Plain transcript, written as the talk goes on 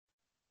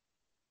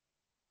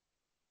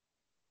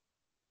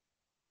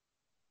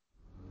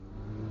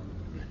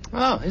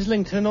Oh,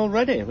 Islington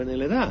already? We're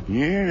nearly there.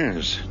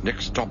 Yes,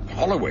 next stop,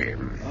 Holloway.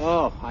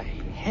 Oh, I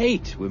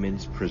hate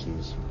women's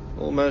prisons.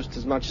 Almost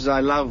as much as I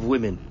love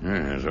women.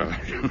 Yes,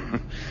 well,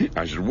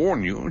 I should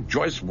warn you,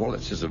 Joyce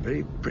Wallace is a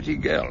very pretty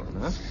girl.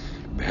 Huh?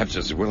 Perhaps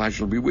as well I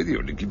shall be with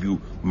you to give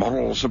you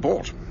moral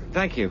support.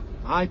 Thank you.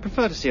 I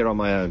prefer to see her on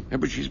my own. Yeah,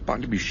 but she's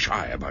bound to be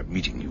shy about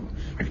meeting you.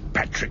 And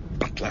Patrick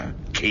Butler,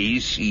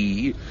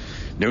 K.C.,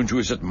 known to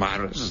his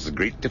admirers as the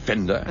great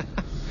defender.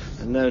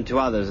 And known to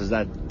others as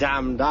that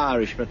damned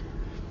Irishman.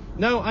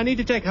 No, I need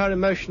to take her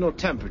emotional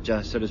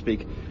temperature, so to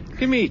speak.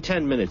 Give me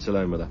 10 minutes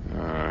alone with her.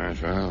 All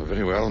right, well,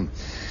 very well.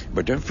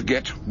 But don't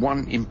forget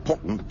one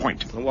important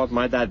point. And what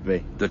might that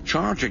be? The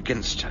charge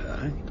against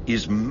her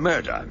is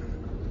murder.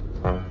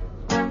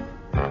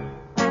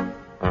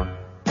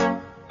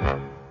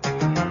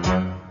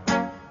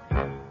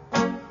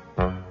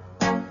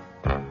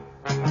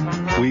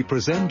 We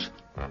present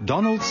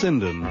Donald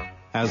Sinden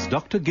as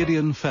Dr.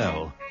 Gideon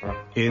Fell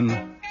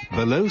in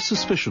Below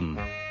Suspicion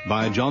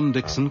by John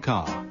Dixon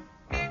Carr.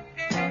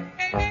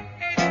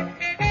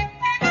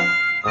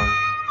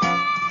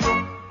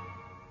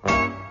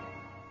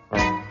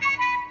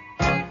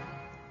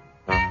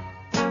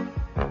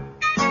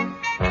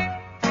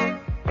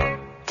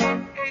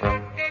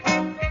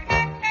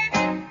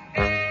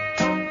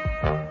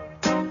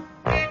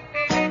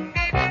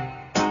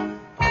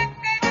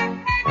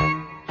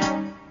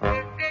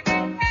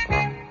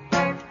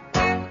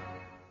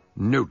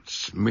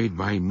 Notes made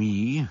by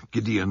me,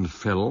 Gideon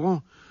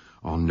Fell,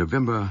 on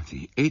November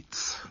the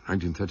 8th,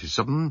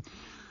 1937,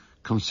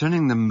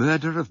 concerning the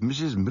murder of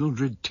Mrs.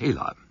 Mildred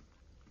Taylor.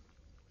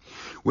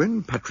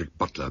 When Patrick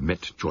Butler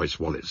met Joyce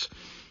Wallace,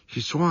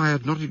 he saw I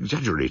had not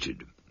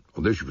exaggerated.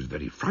 Although she was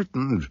very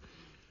frightened,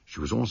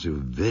 she was also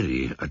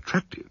very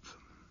attractive.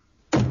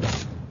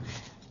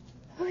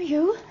 Who are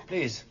you?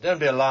 Please, don't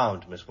be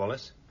alarmed, Miss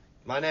Wallace.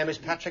 My name is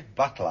Patrick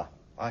Butler.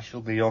 I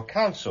shall be your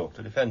counsel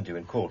to defend you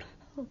in court.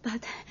 Oh,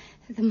 but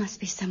there must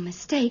be some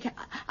mistake.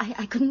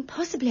 I couldn't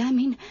possibly. I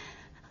mean,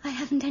 I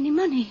haven't any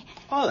money.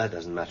 Oh, that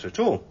doesn't matter at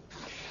all.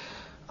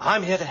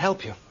 I'm here to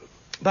help you.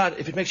 But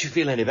if it makes you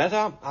feel any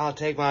better, I'll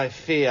take my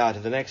fee out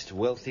of the next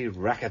wealthy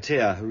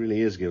racketeer who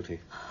really is guilty.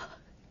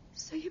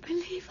 So you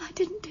believe I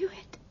didn't do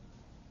it?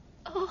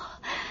 Oh,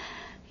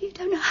 you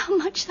don't know how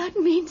much that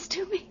means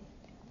to me.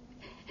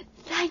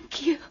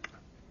 Thank you.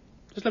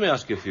 Just let me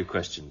ask you a few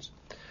questions.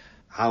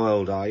 How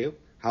old are you?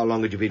 How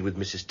long had you been with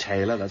Mrs.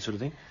 Taylor, that sort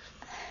of thing?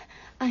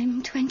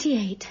 I'm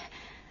 28.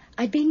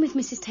 I'd been with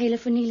Mrs. Taylor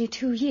for nearly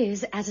 2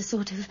 years as a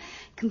sort of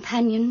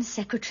companion,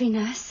 secretary,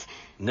 nurse.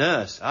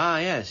 Nurse? Ah,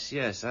 yes.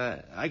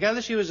 I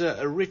gather she was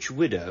a rich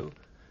widow,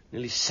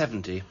 nearly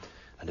 70,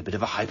 and a bit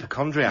of a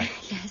hypochondriac.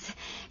 Yes,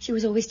 she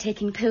was always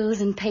taking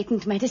pills and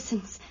patent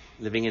medicines.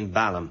 Living in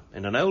Balham,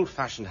 in an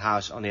old-fashioned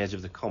house on the edge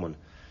of the common.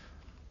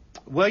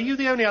 Were you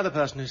the only other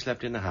person who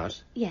slept in the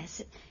house?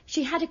 Yes.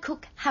 She had a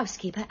cook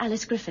housekeeper,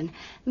 Alice Griffin,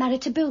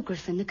 married to Bill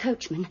Griffin, the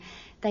coachman.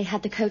 They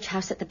had the coach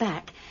house at the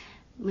back.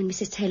 When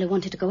Mrs. Taylor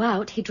wanted to go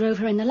out, he drove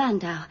her in the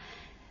landau.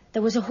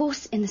 There was a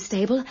horse in the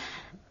stable,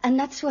 and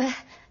that's where...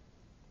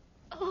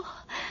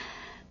 Oh.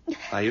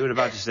 You were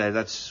about to say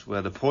that's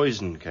where the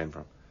poison came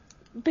from.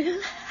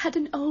 Bill had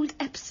an old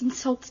Epsom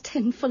salts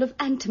tin full of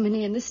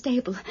antimony in the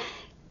stable.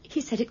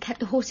 He said it kept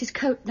the horse's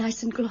coat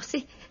nice and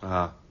glossy.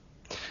 Ah.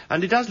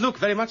 And it does look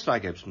very much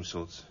like Epsom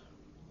salts.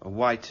 A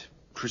white,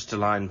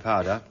 crystalline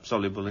powder,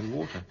 soluble in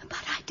water.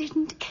 But I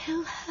didn't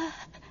kill her.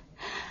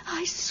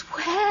 I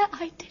swear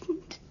I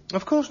didn't.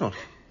 Of course not.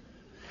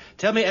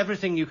 Tell me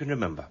everything you can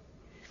remember.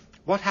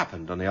 What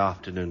happened on the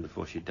afternoon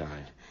before she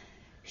died?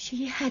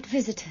 She had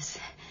visitors.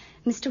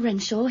 Mr.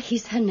 Renshaw,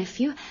 he's her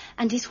nephew,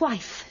 and his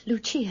wife,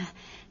 Lucia.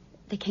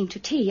 They came to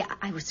tea.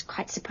 I was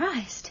quite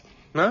surprised.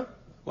 No?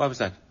 Why was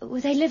that?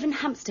 Well, they live in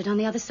Hampstead on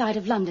the other side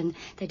of London.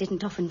 They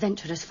didn't often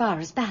venture as far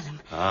as Balham.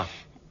 Ah.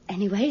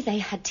 Anyway, they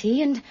had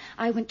tea and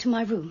I went to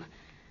my room.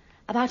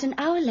 About an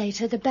hour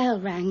later, the bell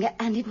rang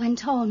and it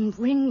went on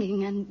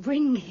ringing and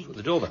ringing.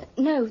 The doorbell?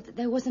 No,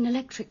 there was an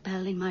electric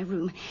bell in my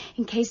room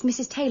in case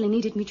Mrs. Taylor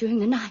needed me during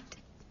the night.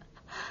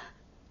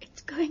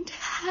 It's going to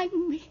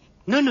hang me.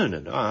 No,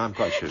 I'm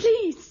quite sure.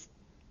 Please,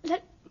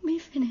 let me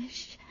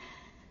finish.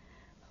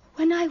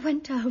 When I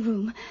went to her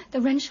room,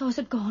 the Renshaws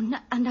had gone,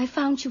 and I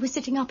found she was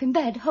sitting up in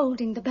bed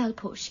holding the bell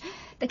push,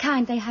 the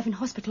kind they have in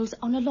hospitals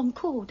on a long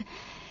cord.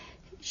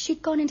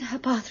 She'd gone into her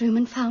bathroom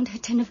and found her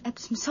tin of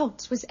Epsom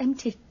salts was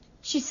empty.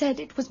 She said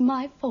it was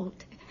my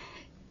fault.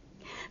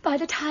 By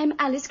the time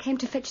Alice came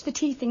to fetch the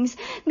tea things,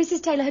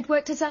 Mrs. Taylor had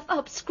worked herself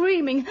up,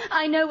 screaming,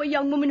 "I know a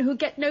young woman who'll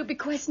get no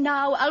bequest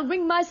now. I'll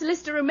ring my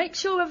solicitor and make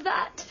sure of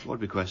that." What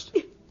bequest?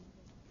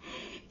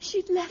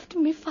 She'd left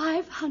me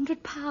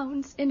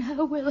 £500 in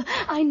her will.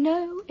 I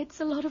know it's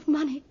a lot of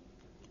money,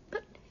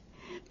 but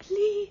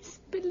please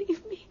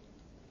believe me.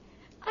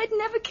 I'd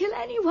never kill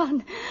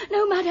anyone,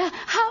 no matter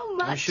how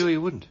much. I'm sure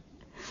you wouldn't.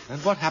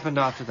 And what happened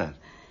after that?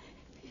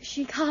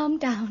 She calmed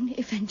down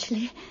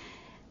eventually.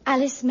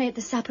 Alice made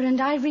the supper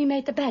and I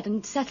remade the bed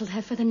and settled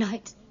her for the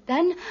night.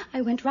 Then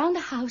I went round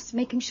the house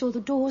making sure the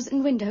doors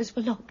and windows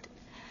were locked.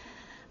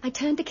 I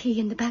turned the key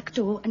in the back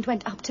door and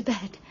went up to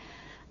bed.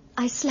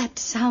 I slept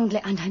soundly,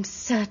 and I'm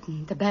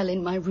certain the bell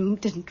in my room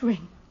didn't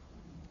ring.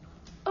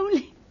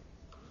 Only...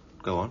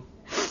 Go on.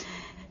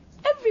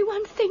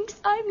 Everyone thinks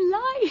I'm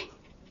lying.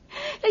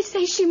 They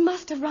say she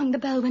must have rung the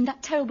bell when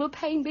that terrible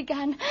pain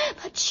began,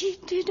 but she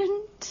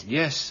didn't.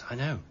 Yes, I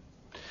know.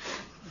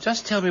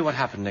 Just tell me what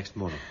happened next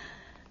morning.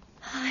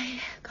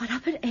 I got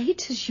up at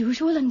 8 as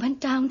usual and went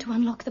down to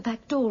unlock the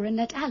back door and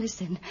let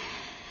Alice in.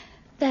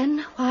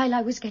 Then, while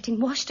I was getting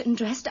washed and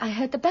dressed, I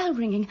heard the bell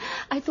ringing.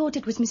 I thought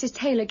it was Mrs.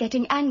 Taylor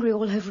getting angry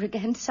all over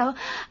again, so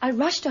I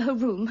rushed to her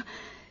room.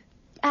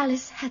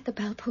 Alice had the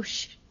bell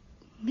pushed.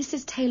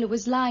 Mrs. Taylor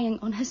was lying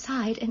on her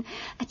side in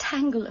a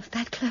tangle of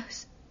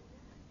bedclothes.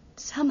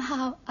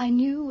 Somehow I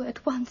knew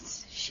at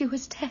once she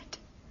was dead.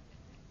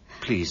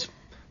 Please,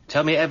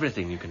 tell me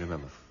everything you can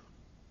remember.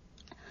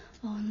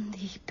 On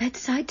the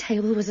bedside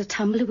table was a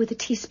tumbler with a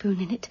teaspoon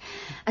in it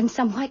and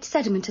some white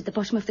sediment at the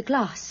bottom of the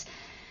glass.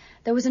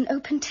 There was an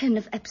open tin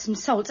of Epsom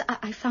salts.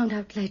 I found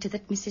out later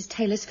that Mrs.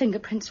 Taylor's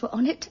fingerprints were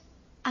on it,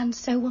 and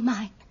so were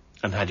mine.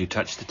 And had you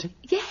touched the tin?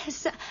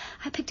 Yes,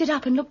 I picked it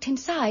up and looked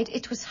inside.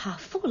 It was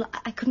half full.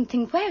 I couldn't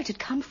think where it had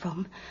come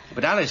from.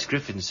 But Alice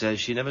Griffin says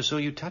she never saw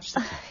you touch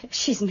the tin.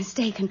 She's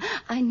mistaken.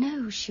 I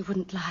know she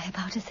wouldn't lie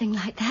about a thing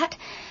like that.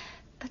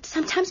 But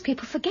sometimes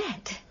people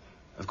forget.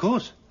 Of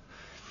course.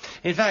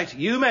 In fact,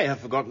 you may have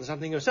forgotten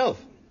something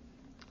yourself.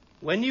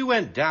 When you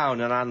went down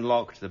and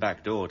unlocked the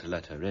back door to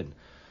let her in,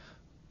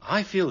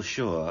 I feel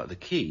sure the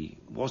key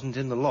wasn't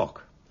in the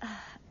lock.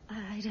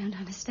 I don't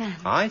understand.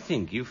 I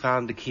think you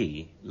found the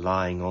key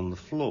lying on the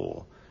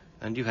floor,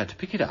 and you had to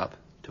pick it up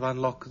to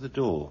unlock the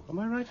door. Am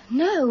I right?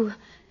 No.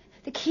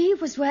 The key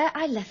was where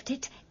I left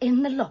it,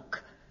 in the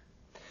lock.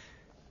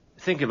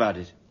 Think about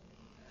it.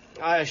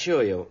 I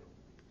assure you,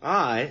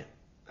 I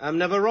am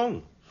never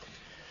wrong.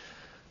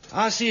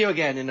 I'll see you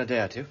again in a day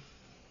or two.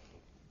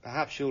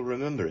 Perhaps you'll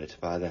remember it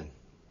by then.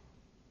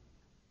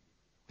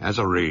 As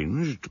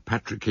arranged,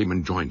 Patrick came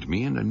and joined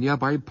me in a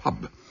nearby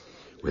pub,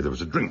 where there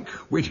was a drink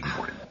waiting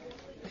for him.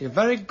 Your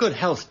very good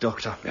health,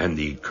 Doctor. And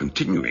the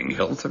continuing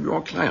health of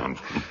your client.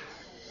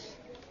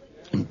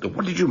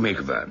 What did you make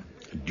of her?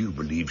 Do you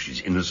believe she's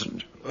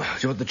innocent? Do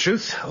you want the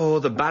truth, or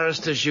the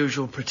barrister's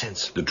usual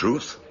pretense? The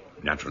truth,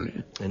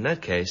 naturally. In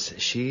that case,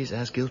 she's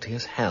as guilty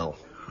as hell.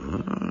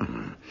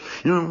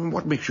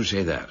 What makes you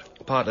say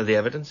that? Partly the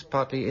evidence,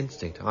 partly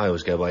instinct. I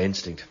always go by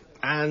instinct.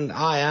 And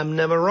I am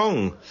never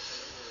wrong.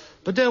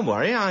 But don't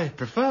worry, I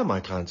prefer my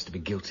clients to be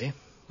guilty.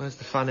 Where's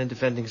the fun in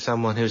defending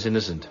someone who's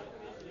innocent?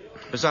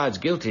 Besides,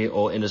 guilty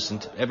or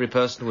innocent, every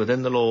person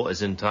within the law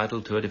is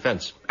entitled to a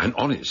defence. An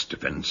honest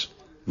defence,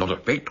 not a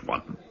faked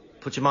one.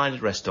 Put your mind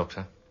at rest,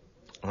 Doctor.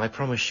 I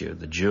promise you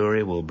the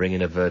jury will bring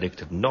in a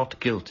verdict of not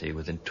guilty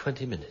within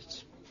 20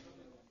 minutes.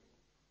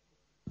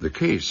 The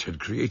case had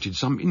created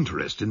some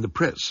interest in the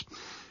press,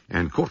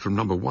 and courtroom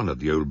number 1 at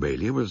the Old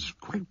Bailey was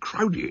quite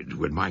crowded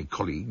when my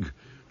colleague,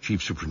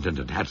 Chief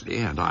Superintendent Hadley,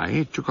 and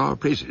I took our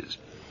places.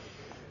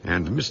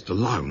 And Mr.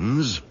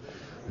 Lowndes,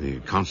 the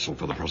counsel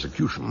for the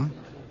prosecution,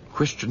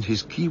 questioned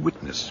his key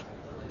witness,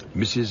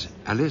 Mrs.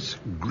 Alice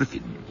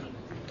Griffin.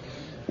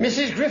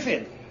 Mrs.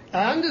 Griffin,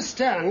 I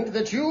understand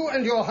that you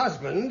and your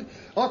husband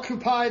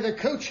occupy the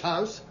coach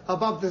house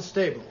above the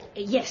stable.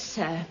 Yes,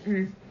 sir.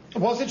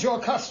 Was it your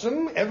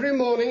custom every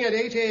morning at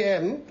 8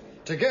 a.m.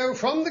 to go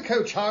from the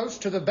coach house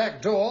to the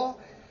back door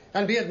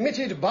and be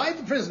admitted by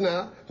the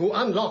prisoner who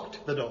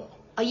unlocked the door?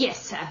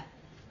 Yes, sir.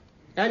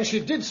 And she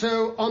did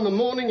so on the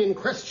morning in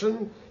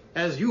question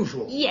as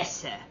usual? Yes,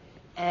 sir.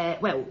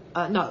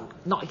 No,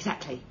 not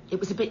exactly. It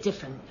was a bit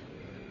different.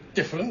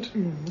 Different?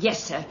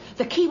 Yes, sir.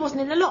 The key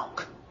wasn't in the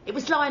lock. It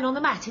was lying on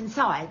the mat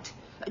inside.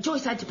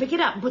 Joyce had to pick it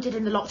up and put it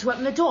in the lock to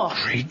open the door.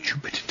 Great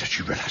Jupiter, does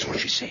she realise what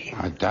she's saying?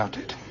 I doubt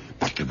it.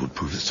 Butler would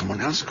prove that someone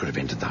else could have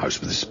entered the house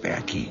with a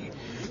spare key.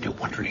 No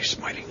wonder he's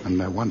smiling. And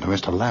no wonder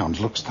Mr.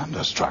 Lowndes looks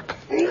thunderstruck.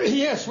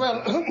 Yes,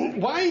 well,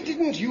 why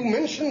didn't you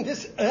mention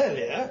this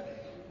earlier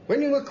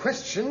when you were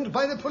questioned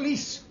by the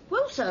police?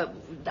 Well, sir,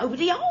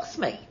 nobody asked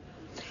me.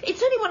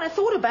 It's only when I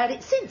thought about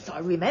it since I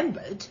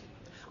remembered.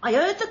 I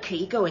heard the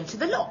key go into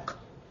the lock.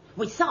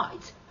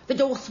 Besides, the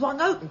door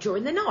swung open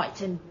during the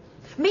night, and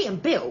me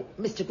and Bill,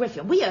 Mr.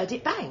 Griffin, we heard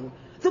it bang.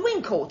 The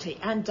wind caught it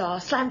and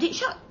slammed it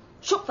shut.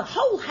 Shook the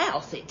whole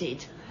house, it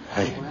did.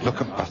 Hey, look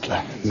at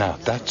Butler. Now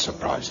that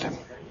surprised him.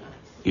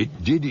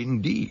 It did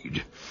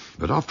indeed.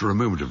 But after a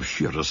moment of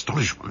sheer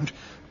astonishment,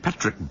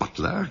 Patrick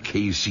Butler,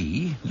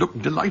 KC,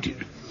 looked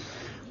delighted.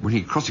 When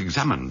he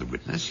cross-examined the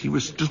witness, he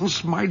was still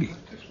smiling.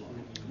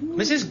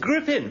 Mrs.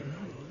 Griffin,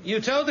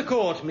 you told the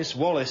court Miss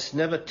Wallace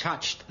never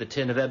touched the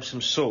tin of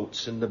Epsom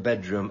salts in the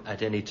bedroom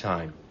at any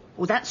time.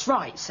 Well, that's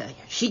right, sir.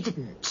 She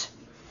didn't.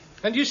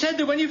 And you said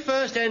that when you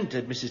first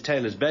entered Mrs.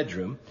 Taylor's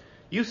bedroom,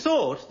 you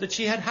thought that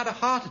she had had a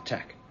heart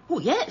attack. Oh,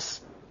 yes.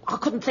 I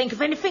couldn't think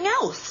of anything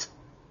else.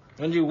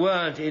 And you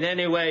weren't in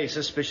any way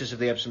suspicious of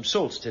the Epsom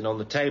salts tin on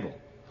the table?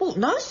 Well,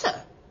 no,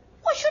 sir.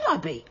 Why should I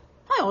be?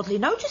 I hardly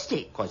noticed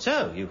it. Quite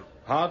so. You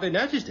hardly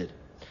noticed it.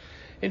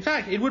 In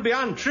fact, it would be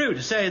untrue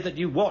to say that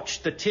you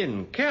watched the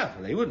tin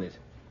carefully, wouldn't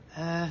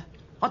it?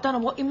 I don't know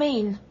what you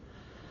mean.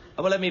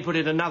 Well, let me put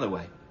it another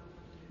way.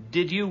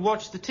 Did you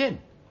watch the tin?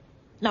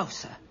 No,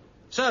 sir.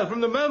 So,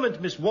 from the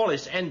moment Miss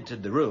Wallace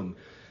entered the room,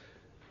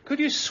 could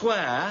you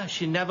swear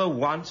she never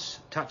once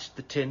touched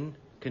the tin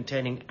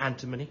containing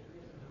antimony?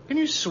 Can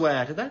you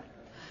swear to that?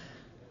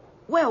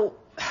 Well,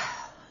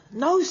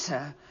 no,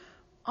 sir.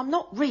 I'm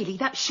not really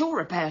that sure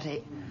about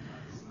it.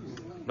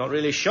 Not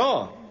really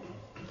sure.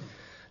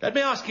 Let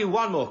me ask you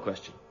one more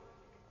question.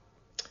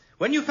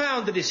 When you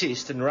found the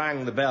deceased and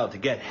rang the bell to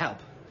get help,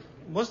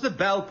 was the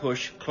bell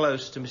push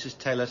close to Mrs.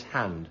 Taylor's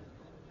hand?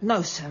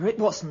 No, sir, it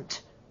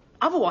wasn't.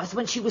 Otherwise,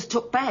 when she was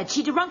took bad,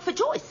 she'd have rung for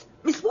Joyce,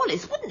 Miss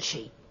Wallace, wouldn't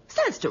she?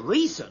 Stands to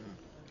reason.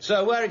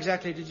 So where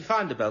exactly did you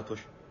find the bell push?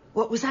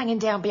 What was hanging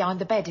down behind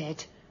the bed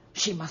head?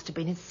 She must have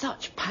been in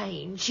such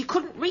pain. She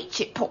couldn't reach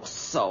it, poor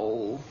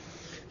soul.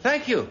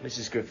 Thank you,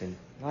 Mrs. Griffin.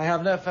 I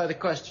have no further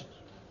questions.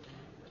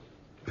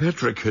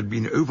 Patrick had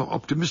been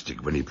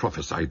over-optimistic when he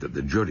prophesied that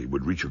the jury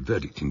would reach a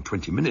verdict in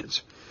 20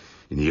 minutes.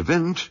 In the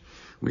event,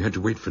 we had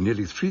to wait for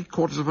nearly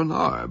 3/4 of an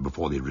hour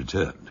before they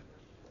returned.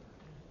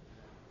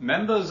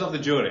 Members of the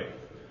jury,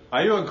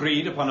 are you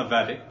agreed upon a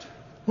verdict?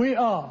 We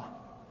are.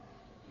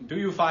 Do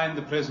you find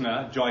the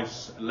prisoner,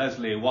 Joyce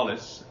Leslie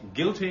Wallace,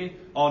 guilty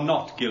or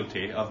not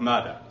guilty of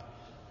murder?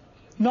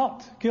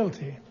 Not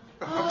guilty.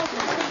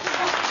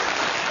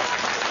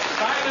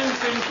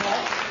 Silence in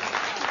court.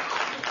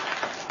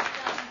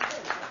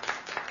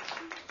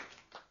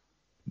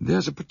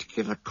 There's a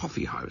particular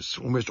coffee house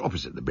almost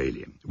opposite the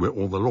Bailey, where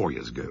all the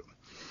lawyers go.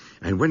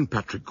 And when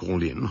Patrick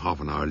called in half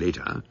an hour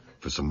later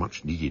for some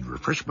much-needed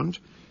refreshment,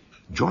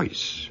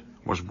 Joyce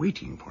was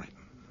waiting for him.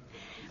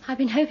 I've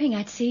been hoping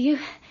I'd see you.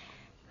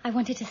 I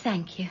wanted to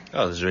thank you.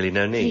 Oh, there's really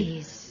no need.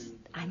 Please,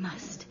 I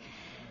must.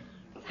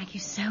 Thank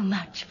you so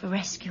much for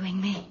rescuing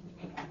me.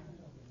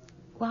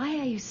 Why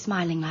are you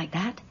smiling like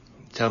that?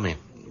 Tell me,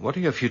 what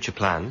are your future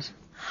plans?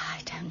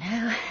 I don't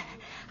know.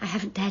 I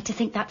haven't dared to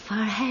think that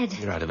far ahead.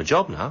 You're out of a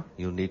job now.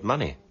 You'll need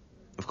money.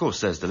 Of course,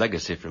 there's the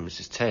legacy from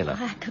Mrs. Taylor.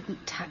 I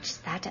couldn't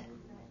touch that.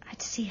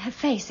 I'd see her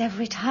face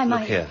every time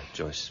Look here,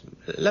 Joyce.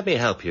 Let me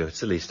help you. It's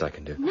the least I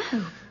can do.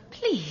 No,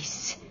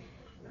 please.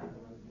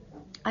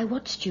 I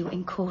watched you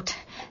in court.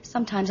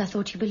 Sometimes I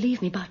thought you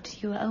believed me,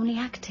 but you were only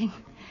acting.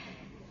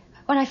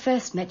 When I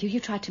first met you, you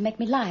tried to make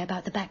me lie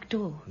about the back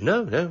door.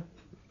 No.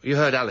 You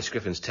heard Alice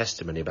Griffin's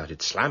testimony about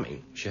it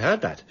slamming. She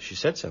heard that. She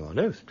said so on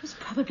oath. It was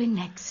probably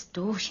next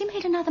door. She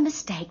made another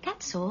mistake,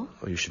 that's all.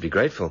 Oh, you should be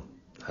grateful.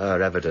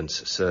 Her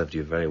evidence served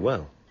you very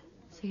well.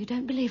 So you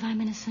don't believe I'm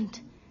innocent?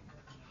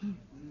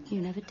 You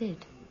never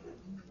did.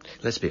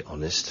 Let's be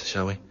honest,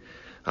 shall we?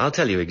 I'll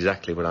tell you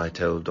exactly what I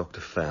told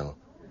Dr. Fell.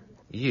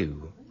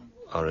 You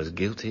are as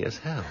guilty as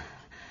hell.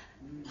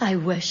 I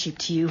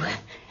worshipped you.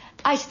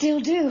 I still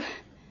do.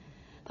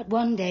 But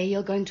one day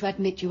you're going to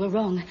admit you were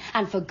wrong.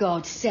 And for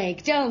God's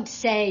sake, don't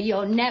say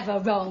you're never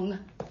wrong.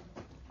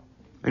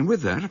 And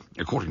with that,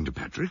 according to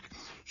Patrick,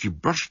 she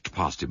brushed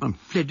past him and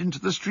fled into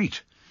the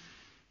street.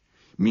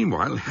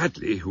 Meanwhile,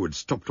 Hadley, who had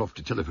stopped off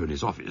to telephone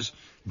his office,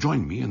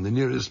 joined me in the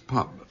nearest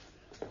pub.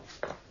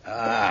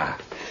 Ah,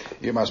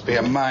 you must be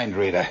a mind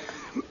reader.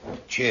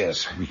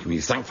 Cheers. We can be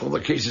thankful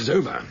the case is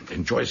over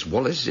and Joyce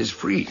Wallace is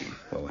free.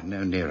 Well, we're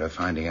no nearer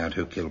finding out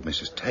who killed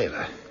Mrs.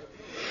 Taylor.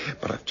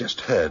 But I've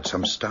just heard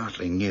some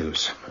startling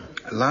news.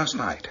 Last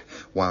night,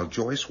 while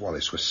Joyce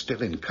Wallace was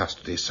still in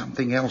custody,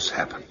 something else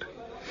happened.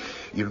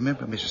 You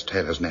remember Mrs.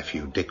 Taylor's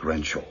nephew, Dick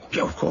Renshaw?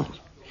 Yeah, of course.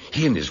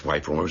 He and his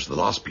wife were almost the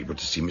last people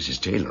to see Mrs.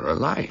 Taylor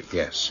alive.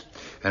 Yes.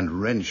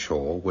 And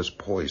Renshaw was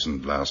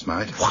poisoned last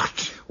night.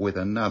 What? With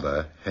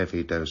another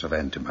heavy dose of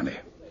antimony.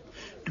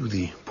 Do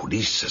the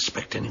police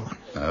suspect anyone?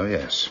 Oh,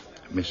 yes.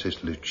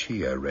 Mrs.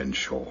 Lucia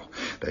Renshaw.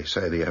 They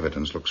say the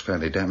evidence looks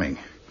fairly damning.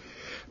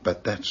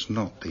 But that's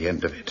not the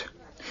end of it.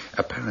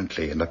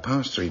 Apparently, in the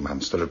past 3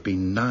 months, there have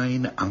been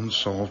 9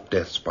 unsolved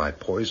deaths by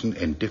poison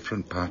in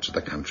different parts of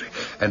the country.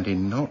 And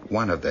in not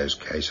one of those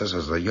cases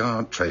has the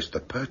Yard traced the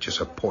purchase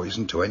of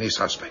poison to any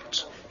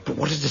suspects. But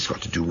what has this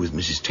got to do with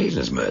Mrs.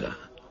 Taylor's murder?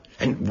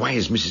 And why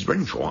is Mrs.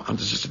 Renshaw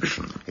under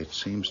suspicion? It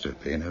seems to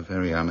have been a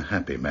very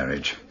unhappy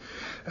marriage.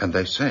 And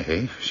they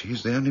say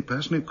she's the only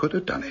person who could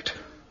have done it.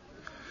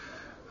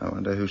 I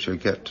wonder who she'll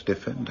get to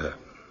defend her.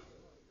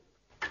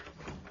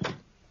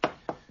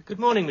 Good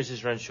morning,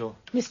 Mrs. Renshaw.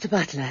 Mr.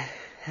 Butler,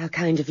 how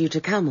kind of you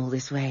to come all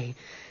this way.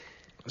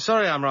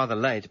 Sorry I'm rather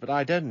late, but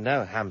I don't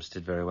know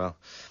Hampstead very well.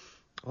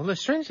 Although,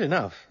 strangely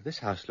enough, this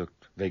house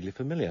looked vaguely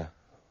familiar.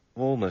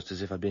 Almost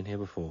as if I'd been here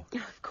before.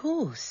 Of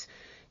course.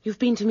 You've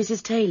been to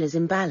Mrs. Taylor's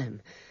in Balham.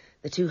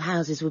 The 2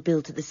 houses were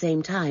built at the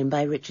same time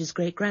by Richard's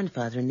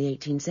great-grandfather in the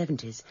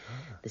 1870s.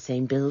 The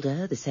same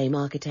builder, the same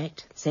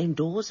architect, same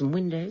doors and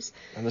windows.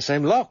 And the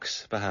same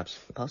locks, perhaps.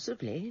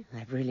 Possibly.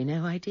 I've really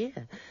no idea.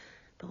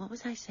 But what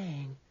was I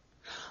saying?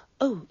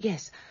 Oh,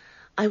 yes.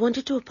 I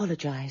wanted to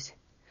apologise.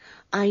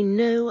 I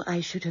know I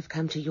should have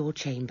come to your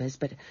chambers,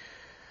 but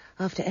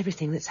after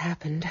everything that's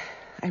happened,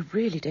 I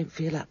really don't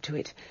feel up to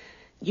it.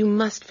 You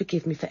must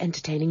forgive me for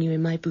entertaining you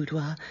in my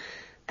boudoir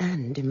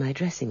and in my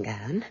dressing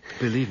gown.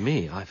 Believe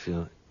me, I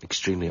feel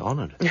extremely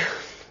honoured.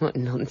 What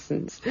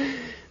nonsense.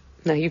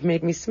 Now you've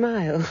made me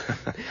smile.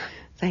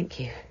 Thank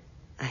you.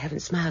 I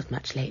haven't smiled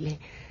much lately.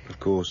 Of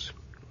course.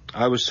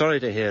 I was sorry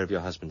to hear of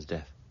your husband's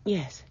death.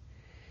 Yes.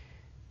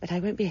 But I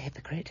won't be a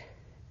hypocrite.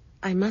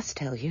 I must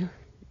tell you,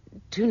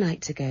 2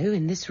 nights ago,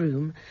 in this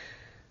room,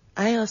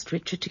 I asked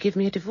Richard to give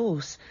me a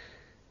divorce.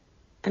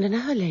 And an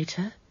hour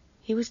later,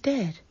 he was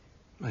dead.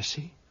 I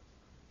see.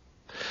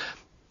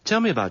 Tell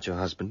me about your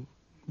husband.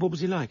 What was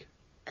he like?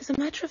 As a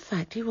matter of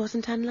fact, he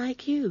wasn't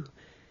unlike you.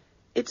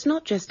 It's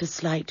not just a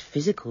slight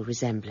physical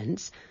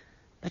resemblance,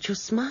 but your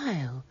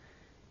smile,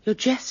 your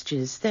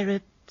gestures, there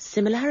are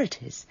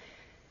similarities.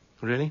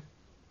 Really?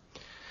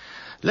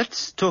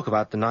 Let's talk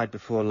about the night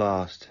before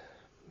last.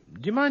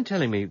 Do you mind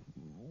telling me,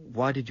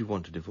 why did you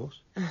want a divorce?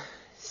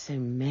 So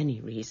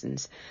many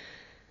reasons.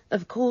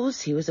 Of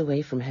course, he was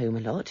away from home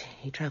a lot.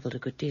 He travelled a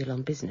good deal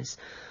on business,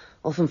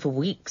 often for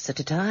weeks at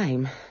a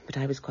time, but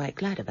I was quite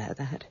glad about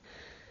that.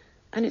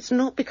 And it's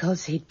not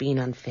because he'd been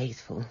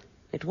unfaithful.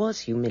 It was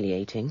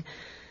humiliating,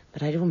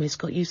 but I'd almost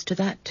got used to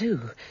that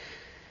too.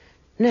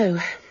 No,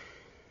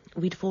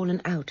 we'd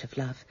fallen out of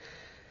love,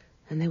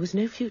 and there was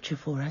no future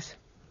for us.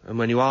 And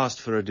when you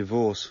asked for a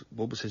divorce,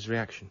 what was his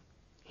reaction?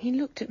 He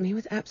looked at me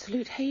with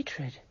absolute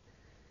hatred.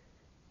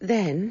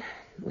 Then,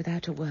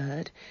 without a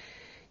word,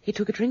 he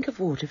took a drink of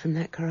water from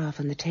that carafe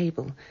on the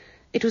table.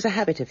 It was a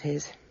habit of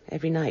his.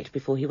 Every night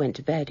before he went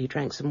to bed, he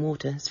drank some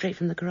water straight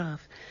from the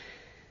carafe.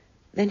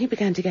 Then he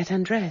began to get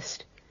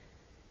undressed.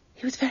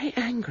 He was very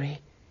angry.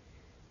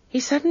 He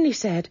suddenly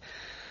said,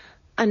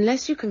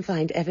 "Unless you can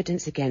find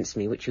evidence against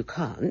me, which you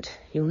can't,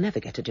 you'll never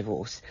get a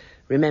divorce.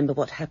 Remember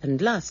what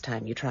happened last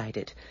time you tried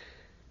it."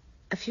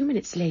 A few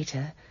minutes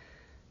later,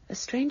 a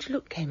strange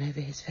look came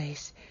over his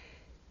face.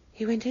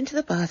 He went into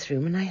the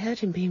bathroom and I heard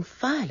him being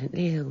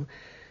violently ill.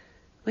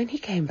 When he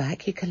came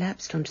back, he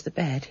collapsed onto the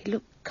bed. He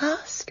looked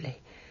ghastly.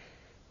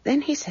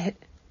 Then he said...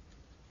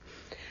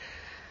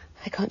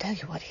 I can't tell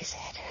you what he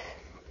said.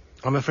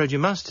 I'm afraid you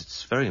must.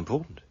 It's very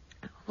important.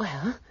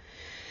 Well,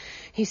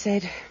 he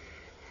said,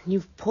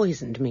 "You've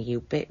poisoned me, you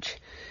bitch."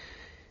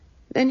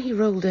 Then he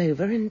rolled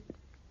over and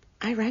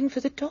I rang for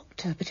the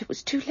doctor, but it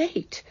was too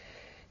late.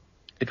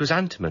 It was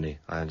antimony,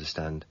 I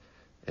understand,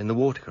 in the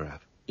water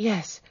carafe.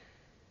 Yes.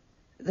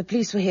 The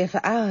police were here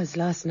for hours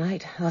last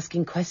night,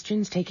 asking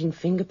questions, taking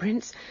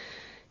fingerprints.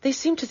 They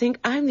seem to think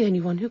I'm the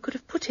only one who could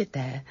have put it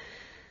there.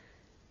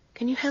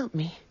 Can you help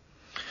me?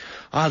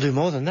 I'll do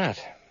more than that.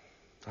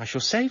 I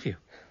shall save you.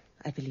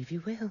 I believe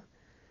you will.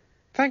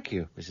 Thank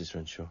you, Mrs.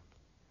 Renshaw.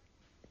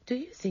 Do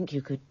you think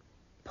you could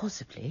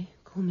possibly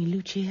call me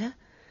Lucia?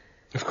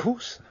 Of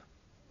course.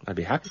 I'd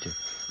be happy to.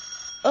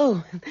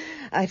 Oh,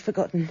 I'd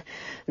forgotten.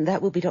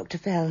 That will be Dr.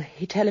 Fell.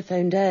 He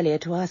telephoned earlier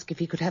to ask if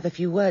he could have a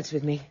few words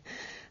with me.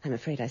 I'm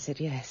afraid I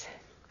said yes.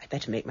 I'd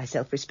better make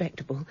myself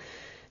respectable.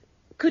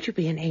 Could you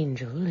be an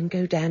angel and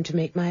go down to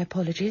make my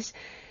apologies?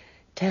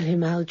 Tell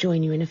him I'll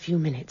join you in a few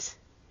minutes.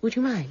 Would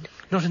you mind?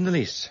 Not in the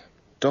least.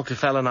 Dr.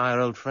 Fell and I are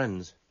old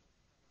friends.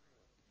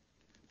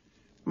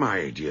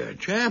 My dear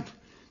chap,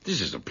 this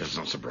is a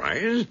pleasant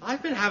surprise.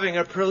 I've been having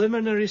a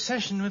preliminary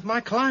session with my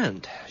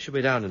client. She'll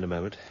be down in a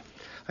moment.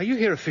 Are you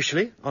here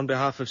officially on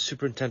behalf of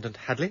Superintendent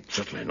Hadley?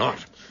 Certainly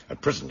not. At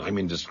present, I'm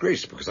in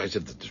disgrace because I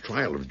said that the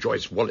trial of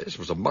Joyce Wallace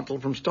was a muddle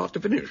from start to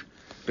finish.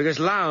 Because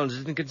Lowndes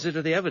didn't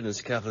consider the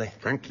evidence carefully.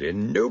 Frankly,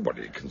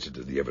 nobody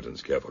considered the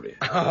evidence carefully.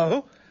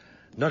 Oh?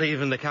 Not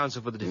even the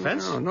counsel for the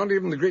defence? No, not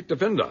even the great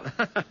defender.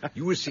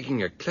 You were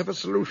seeking a clever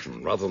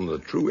solution rather than a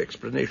true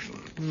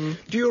explanation.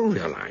 Do you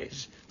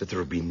realize that there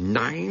have been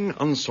 9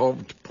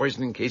 unsolved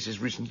poisoning cases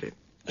recently?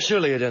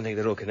 Surely you don't think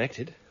they're all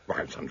connected?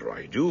 Why, Thunder,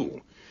 I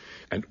do.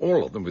 And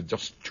all of them with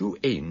just 2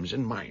 aims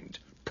in mind,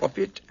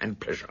 profit and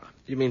pleasure.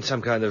 You mean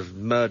some kind of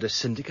murder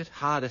syndicate?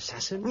 Hired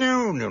assassin?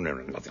 No,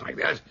 nothing like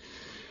that.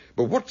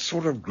 But what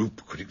sort of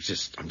group could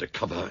exist under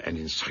cover and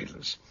in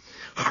silence?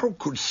 How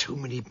could so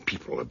many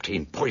people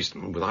obtain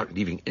poison without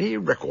leaving any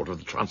record of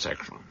the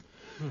transaction?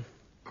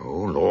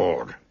 Oh,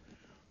 Lord.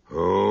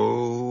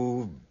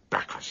 Oh,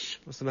 Bacchus.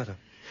 What's the matter?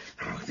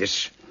 Oh,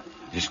 this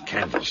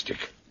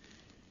candlestick.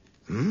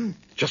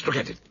 Just look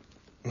at it.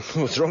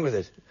 What's wrong with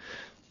it?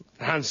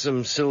 A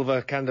handsome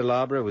silver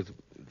candelabra with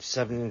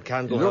 7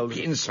 candle holders.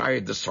 Look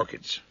inside the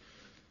sockets.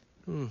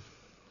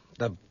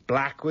 They're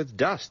black with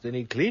dust. They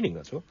need cleaning,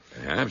 that's all.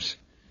 Perhaps.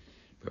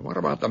 But what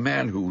about the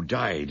man who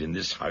died in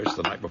this house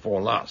the night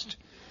before last?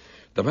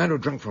 The man who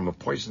drank from a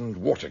poisoned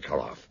water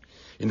carafe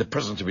in the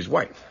presence of his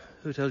wife.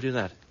 Who told you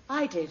that?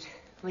 I did,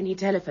 when he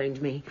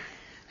telephoned me.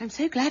 I'm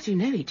so glad you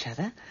know each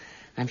other.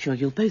 I'm sure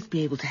you'll both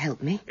be able to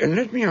help me. And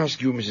let me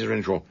ask you, Mrs.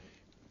 Renshaw,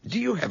 do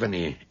you have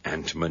any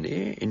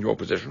antimony in your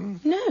possession?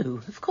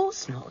 No, of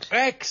course not.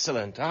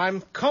 Excellent.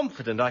 I'm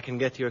confident I can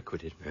get you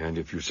acquitted. And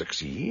if you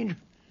succeed?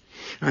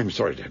 I'm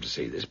sorry to have to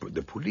say this, but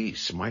the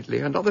police might lay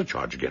another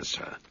charge against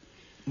her.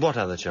 What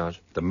other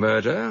charge? The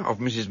murder of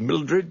Mrs.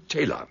 Mildred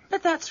Taylor.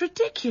 But that's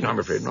ridiculous. I'm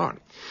afraid not.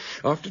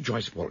 After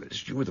Joyce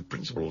Wallace, you were the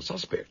principal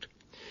suspect.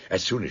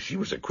 As soon as she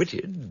was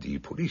acquitted, the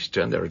police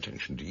turned their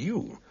attention to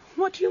you.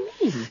 What do you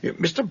mean?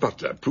 Mr.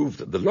 Butler proved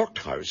that the locked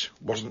house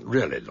wasn't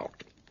really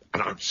locked.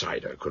 An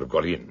outsider could have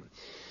got in.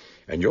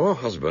 And your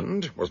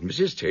husband was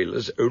Mrs.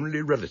 Taylor's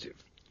only relative.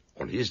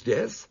 On his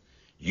death,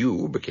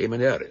 you became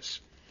an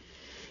heiress.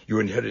 You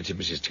inherited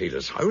Mrs.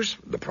 Taylor's house,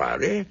 the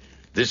Priory,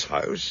 this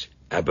house,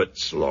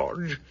 Abbott's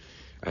Lodge,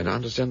 and I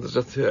understand there's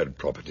a third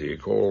property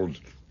called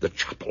the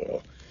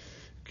Chapel.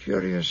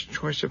 Curious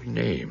choice of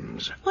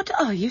names. What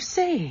are you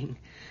saying?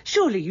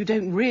 Surely you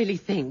don't really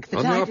think that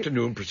On the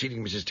afternoon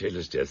preceding Mrs.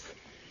 Taylor's death,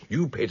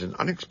 you paid an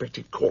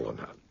unexpected call on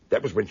her.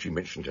 That was when she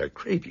mentioned her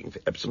craving for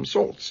Epsom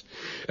salts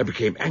and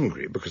became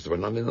angry because there were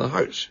none in the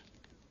house.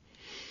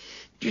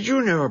 Did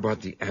you know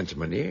about the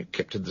antimony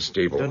kept in the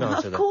stable? Don't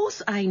answer Of that.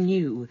 course I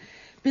knew.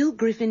 Bill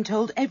Griffin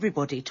told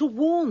everybody to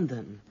warn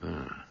them.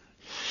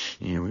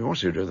 Yeah, we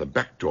also know the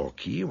back door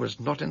key was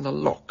not in the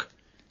lock.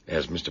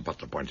 As Mr.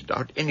 Butler pointed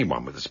out,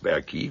 anyone with a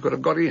spare key could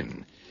have got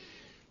in.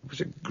 It was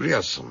a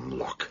Grierson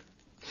lock.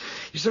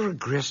 Is there a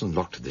Grierson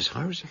lock to this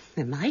house?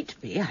 There might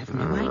be. I have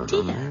no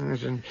idea.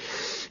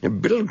 Yes,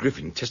 and Bill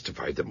Griffin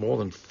testified that more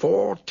than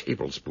 4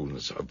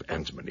 tablespoons of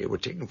antimony were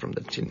taken from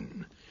the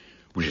tin,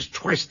 which is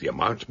twice the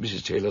amount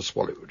Mrs. Taylor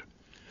swallowed.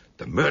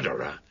 The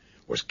murderer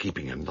was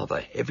keeping another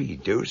heavy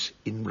dose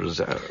in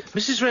reserve.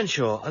 Mrs.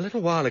 Renshaw, a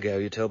little while ago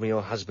you told me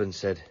your husband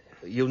said,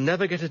 "You'll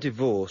never get a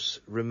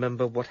divorce.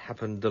 Remember what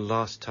happened the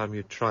last time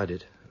you tried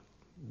it."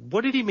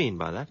 What did he mean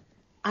by that?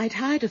 I'd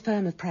hired a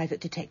firm of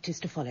private detectives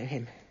to follow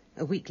him.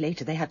 A week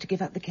later, they had to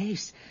give up the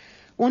case.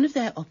 One of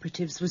their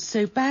operatives was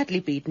so badly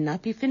beaten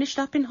up, he finished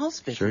up in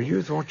hospital. So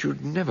you thought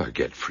you'd never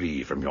get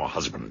free from your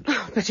husband?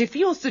 But if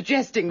you're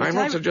suggesting that I'm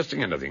not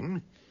suggesting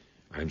anything.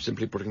 I'm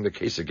simply putting the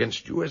case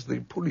against you as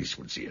the police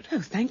would see it. Oh,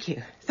 thank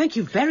you. Thank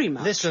you very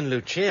much. Listen,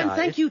 Lucia. And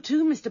thank you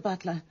too, Mr.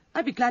 Butler.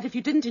 I'd be glad if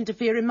you didn't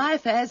interfere in my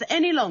affairs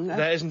any longer.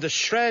 There isn't a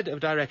shred of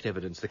direct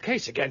evidence. The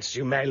case against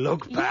you may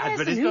look bad, Yes,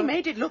 but and it's who not...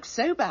 made it look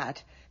so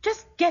bad?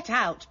 Just get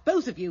out,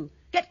 both of you.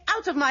 Get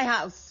out of my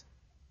house.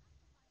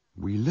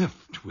 We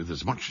left with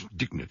as much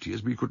dignity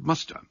as we could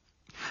muster.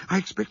 I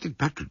expected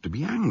Patrick to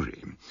be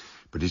angry,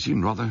 but he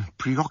seemed rather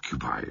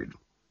preoccupied.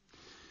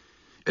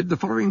 The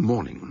following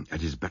morning, at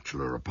his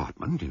bachelor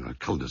apartment in a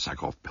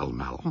cul-de-sac off Pall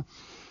Mall,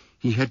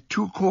 he had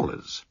 2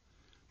 callers.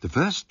 The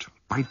first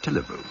by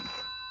telephone.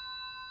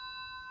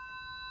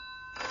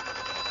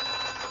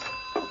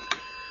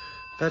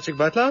 Patrick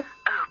Butler?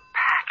 Oh,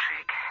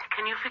 Patrick,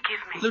 can you forgive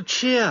me?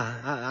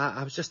 Lucia,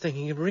 I was just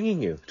thinking of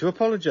ringing you to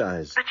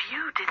apologise. But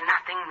you did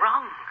nothing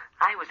wrong.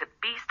 I was a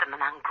beast and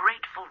an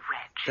ungrateful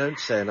wretch. Don't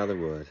say another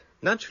word.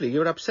 Naturally,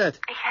 you're upset.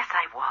 Yes,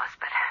 I was,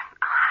 but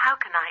how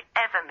can I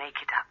ever make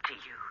it up to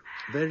you?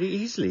 Very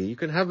easily. You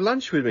can have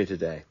lunch with me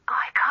today. Oh,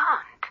 I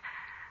can't.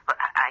 Well,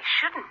 I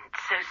shouldn't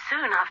so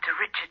soon after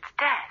Richard's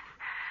death.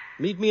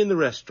 Meet me in the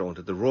restaurant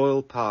at the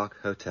Royal Park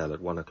Hotel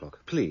at 1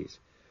 o'clock, please.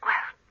 Well,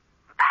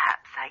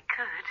 perhaps I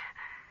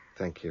could.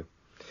 Thank you.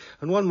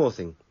 And one more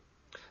thing.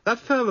 That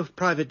firm of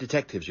private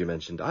detectives you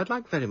mentioned, I'd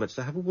like very much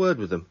to have a word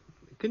with them.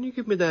 Can you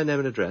give me their name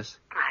and address?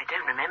 I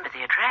don't remember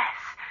the address.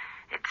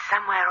 It's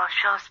somewhere off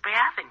Shaftesbury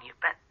Avenue,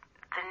 but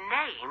the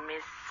name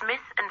is Smith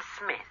 &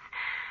 Smith.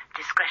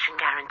 Discretion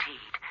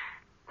guaranteed.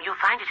 You'll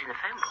find it in the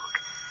phone book.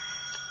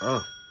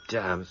 Oh,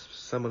 damn.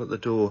 Someone at the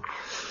door.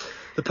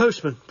 The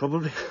postman,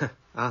 probably.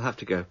 I'll have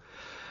to go.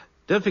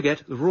 Don't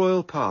forget, the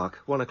Royal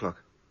Park, 1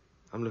 o'clock.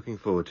 I'm looking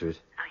forward to it.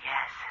 Oh,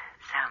 yes.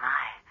 So am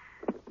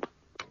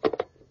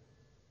I.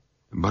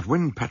 But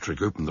when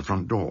Patrick opened the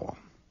front door,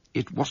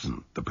 it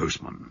wasn't the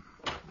postman.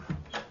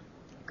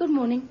 Good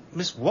morning.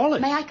 Miss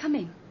Wallace? May I come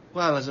in?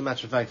 Well, as a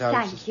matter of fact, I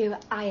was... Thank you.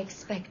 I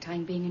expect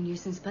I'm being a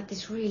nuisance, but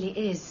this really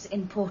is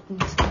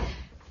important.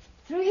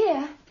 Through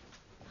here.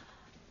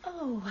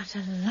 Oh, what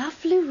a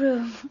lovely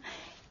room.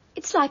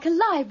 It's like a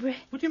library.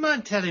 Would you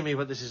mind telling me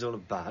what this is all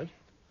about?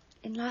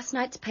 In last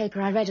night's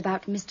paper, I read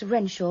about Mr.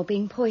 Renshaw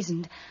being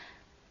poisoned.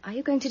 Are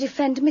you going to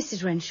defend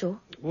Mrs. Renshaw?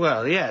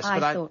 Well, yes,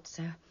 but I thought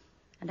so.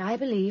 And I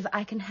believe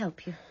I can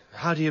help you.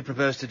 How do you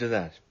propose to do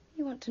that?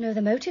 You want to know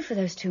the motive for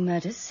those 2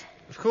 murders?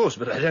 Of course,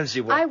 but I don't see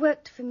what... I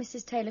worked for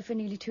Mrs. Taylor for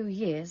nearly 2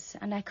 years,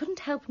 and I couldn't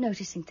help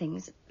noticing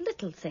things,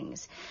 little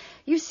things.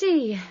 You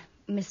see,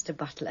 Mr.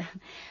 Butler,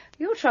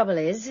 your trouble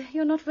is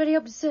you're not very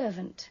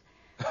observant.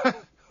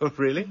 Oh,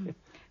 really?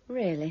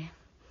 Really.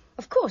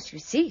 Of course you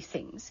see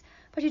things,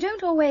 but you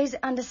don't always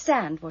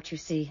understand what you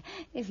see,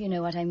 if you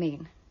know what I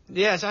mean.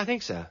 Yes, I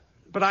think so.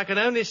 But I can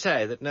only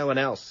say that no one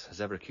else has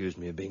ever accused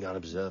me of being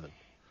unobservant.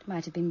 It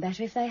might have been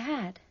better if they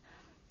had.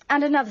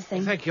 And another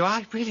thing. Thank you.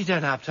 I really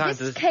don't have time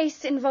This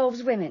case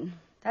involves women.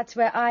 That's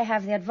where I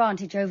have the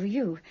advantage over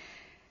you.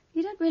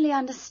 You don't really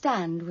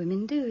understand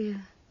women, do you?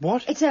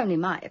 What? It's only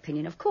my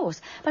opinion, of course,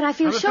 but I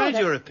feel I'm sure afraid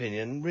that... your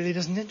opinion really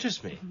doesn't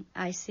interest me.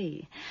 I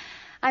see.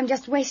 I'm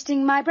just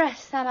wasting my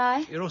breath, am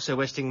I? You're also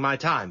wasting my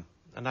time.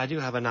 And I do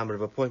have a number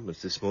of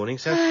appointments this morning,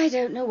 so... I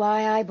don't know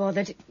why I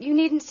bothered. You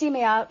needn't see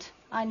me out.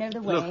 I know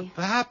the way. Look,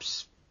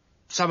 perhaps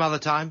some other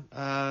time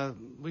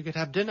we could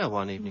have dinner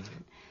one evening.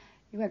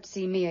 You won't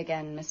see me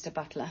again, Mr.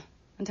 Butler,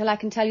 until I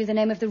can tell you the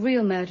name of the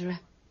real murderer.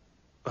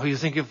 Oh, you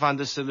think you'll find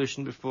a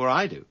solution before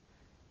I do?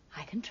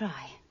 I can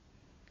try.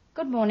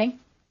 Good morning.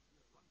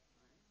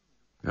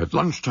 At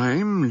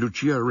lunchtime,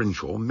 Lucia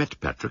Renshaw met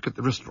Patrick at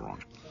the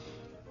restaurant.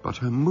 but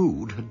her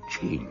mood had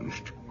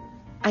changed.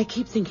 I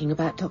keep thinking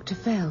about Dr.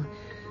 Fell.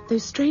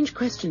 Those strange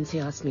questions he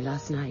asked me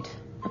last night.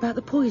 About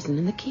the poison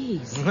and the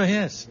keys. Oh,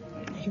 yes.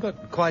 He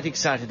got quite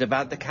excited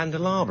about the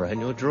candelabra in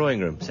your drawing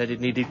room. Said it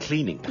needed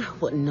cleaning. Oh,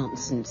 what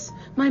nonsense.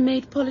 My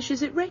maid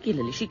polishes it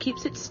regularly. She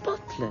keeps it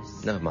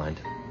spotless. Never mind.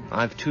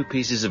 I've 2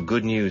 pieces of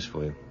good news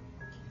for you.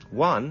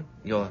 One,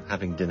 you're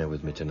having dinner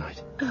with me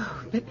tonight.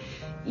 Oh, but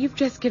you've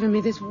just given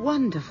me this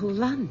wonderful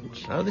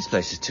lunch. Oh, this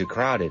place is too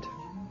crowded.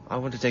 I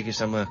want to take you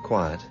somewhere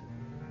quiet.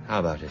 How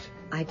about it?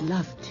 I'd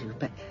love to,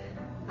 but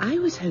I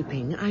was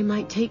hoping I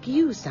might take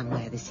you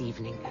somewhere this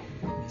evening.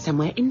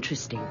 Somewhere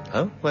interesting.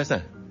 Oh, where's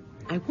that?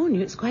 I warn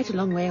you, it's quite a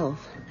long way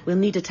off. We'll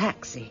need a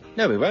taxi.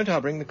 No, we won't.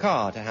 I'll bring the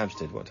car to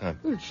Hampstead. What time?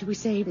 Shall we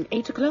say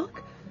 8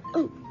 o'clock?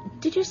 Oh,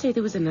 did you say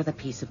there was another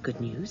piece of good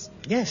news?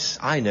 Yes,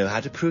 I know how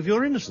to prove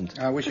you're innocent.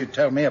 I wish you'd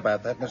tell me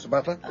about that, Mr.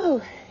 Butler.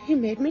 Oh, you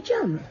made me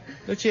jump.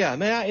 Lucia,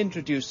 may I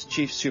introduce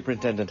Chief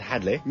Superintendent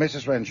Hadley?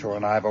 Mrs. Renshaw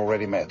and I have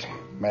already met.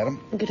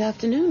 Madam? Good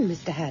afternoon,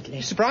 Mr. Hadley.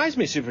 You surprised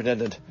me,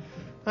 Superintendent.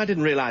 I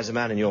didn't realize a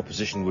man in your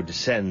position would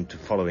descend to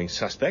following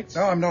suspects.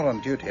 No, I'm not on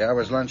duty. I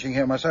was lunching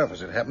here myself,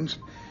 as it happens.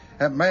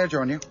 May I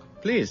join you?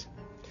 Please.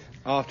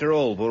 After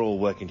all, we're all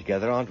working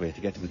together, aren't we,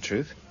 to get to the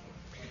truth?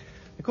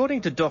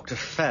 According to Dr.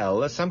 Fell,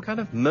 there's some kind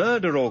of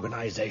murder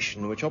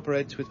organization which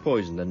operates with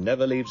poison and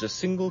never leaves a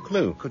single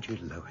clue. Could you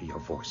lower your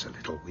voice a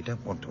little? We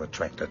don't want to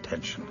attract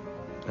attention.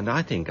 And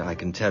I think I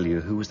can tell you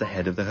who was the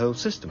head of the whole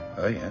system.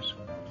 Oh, yes.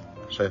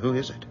 So who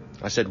is it?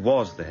 I said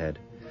was the head.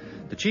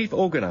 The chief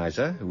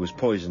organizer, who was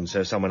poisoned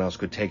so someone else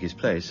could take his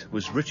place,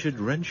 was Richard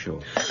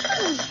Renshaw.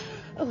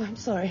 Oh, I'm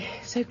sorry.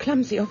 So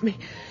clumsy of me.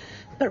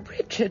 But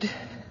Richard,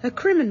 a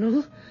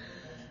criminal?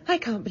 I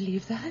can't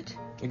believe that.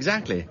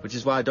 Exactly, which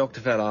is why Dr.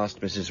 Fell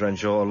asked Mrs.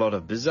 Renshaw a lot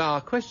of bizarre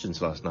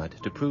questions last night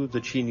to prove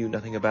that she knew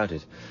nothing about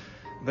it.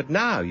 But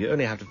now you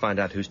only have to find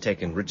out who's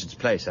taken Richard's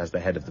place as the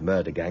head of the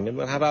murder gang, and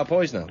we'll have our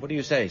poisoner. What do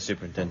you say,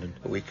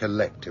 Superintendent? We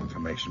collect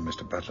information,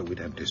 Mr. Butler. We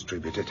don't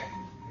distribute it.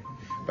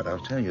 But I'll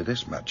tell you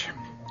this much.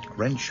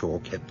 Renshaw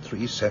kept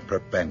 3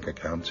 separate bank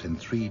accounts in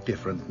 3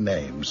 different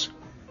names.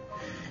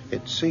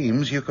 It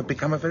seems you could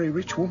become a very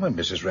rich woman,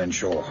 Mrs.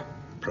 Renshaw,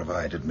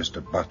 provided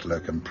Mr. Butler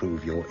can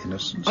prove your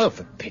innocence. Oh,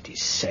 for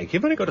pity's sake,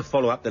 you've only got to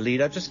follow up the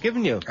lead I've just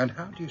given you. And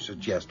how do you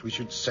suggest we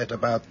should set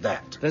about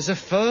that? There's a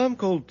firm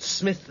called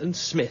Smith &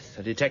 Smith,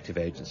 a detective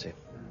agency.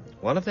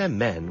 One of their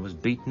men was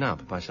beaten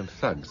up by some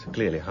thugs,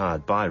 clearly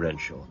hired by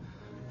Renshaw.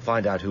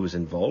 Find out who was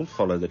involved,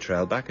 follow the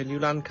trail back, and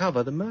you'll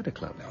uncover the murder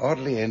club.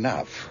 Oddly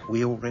enough,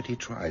 we already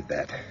tried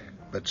that.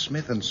 But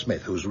Smith &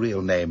 Smith, whose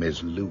real name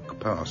is Luke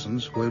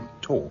Parsons, won't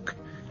talk.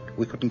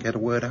 We couldn't get a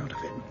word out of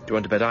him. Do you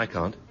want to bet I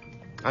can't?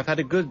 I've had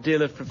a good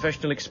deal of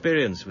professional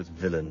experience with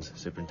villains,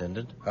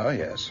 Superintendent. Oh,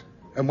 yes.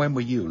 And when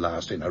were you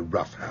last in a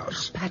rough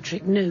house?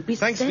 Patrick, no, be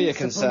Thanks sensible. for your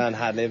concern,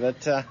 Hadley,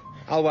 but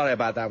I'll worry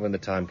about that when the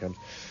time comes.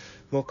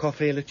 More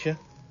coffee, Lucia?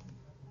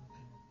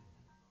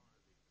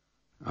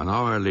 An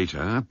hour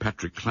later,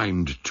 Patrick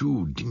climbed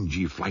 2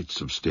 dingy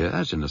flights of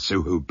stairs in a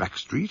Soho back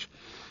street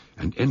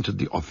and entered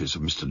the office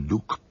of Mr.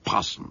 Luke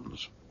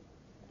Parsons.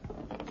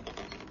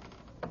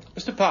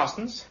 Mr.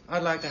 Parsons,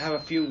 I'd like to have a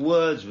few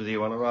words with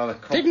you on a rather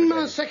complicated... Didn't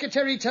my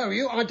secretary tell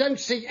you I don't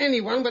see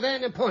anyone without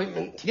an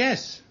appointment?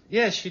 Yes,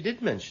 she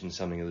did mention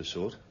something of the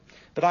sort.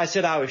 But I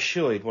said I was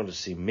sure he'd want to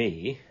see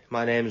me.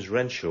 My name's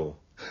Renshaw.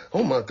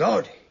 Oh, my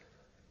God.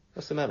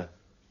 What's the matter?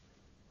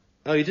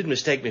 Oh, you didn't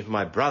mistake me for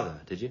my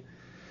brother, did you?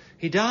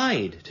 He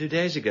died 2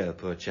 days ago,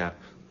 poor chap.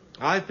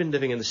 I've been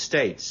living in the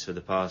States for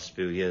the past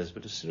few years,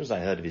 but as soon as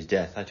I heard of his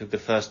death, I took the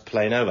first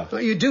plane over.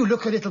 Well, you do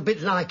look a little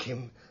bit like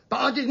him. But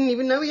I didn't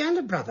even know he had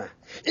a brother.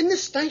 In the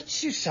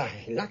States, you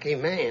say? Lucky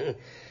man.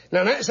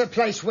 Now, that's a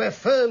place where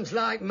firms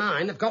like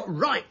mine have got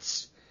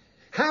rights.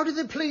 How do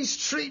the police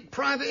treat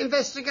private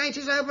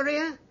investigators over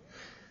here?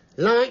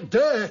 Like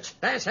dirt,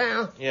 that's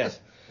how. Yes.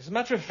 As a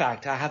matter of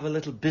fact, I have a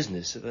little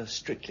business of a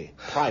strictly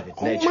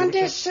private nature. Oh, my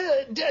dear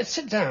sir,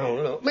 sit down.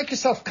 Look, make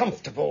yourself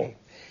comfortable.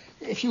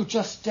 If you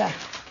just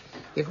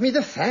give me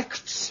the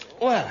facts.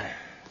 Well,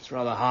 it's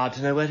rather hard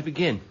to know where to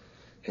begin.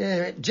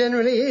 Yeah, it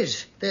generally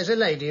is. There's a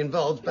lady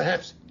involved,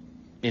 perhaps.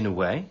 In a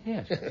way,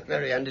 yes.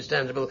 Very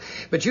understandable.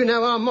 But you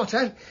know our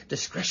motto,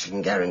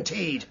 discretion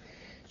guaranteed.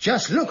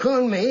 Just look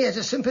on me as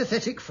a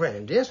sympathetic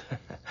friend, yes?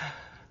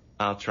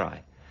 I'll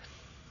try.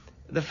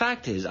 The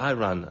fact is, I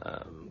run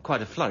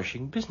quite a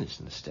flourishing business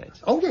in the States.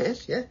 Oh,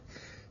 yes.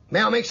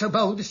 May I make so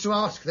bold as to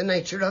ask the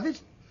nature of it?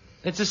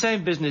 It's the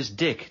same business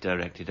Dick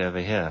directed over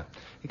here.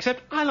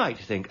 Except I like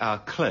to think our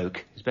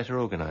cloak is better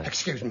organised.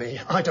 Excuse me,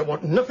 I don't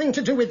want nothing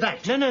to do with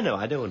that. No,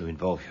 I don't want to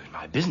involve you in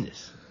my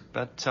business.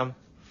 But,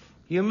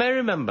 you may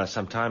remember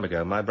some time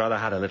ago my brother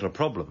had a little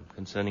problem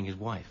concerning his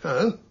wife.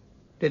 Oh?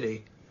 Did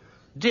he?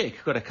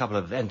 Dick got a couple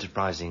of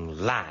enterprising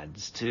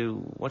lads to,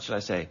 what shall I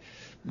say,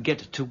 get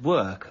to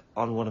work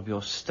on one of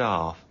your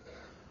staff.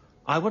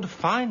 I want to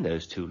find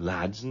those 2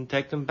 lads and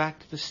take them back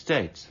to the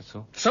States, that's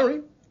all.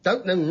 Sorry,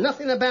 don't know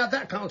nothing about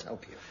that, can't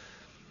help you.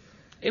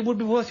 It would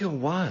be worth your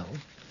while.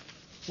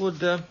 Would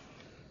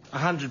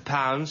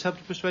 £100 help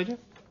to persuade you?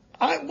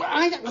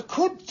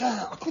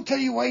 I could tell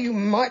you where you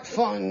might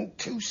find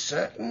 2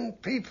 certain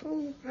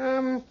people.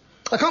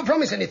 I can't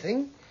promise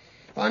anything,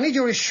 but I need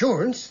your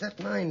assurance that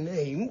my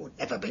name would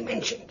never be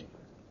mentioned.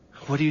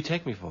 What do you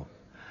take me for?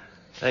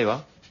 There you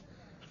are.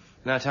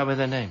 Now tell me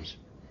their names.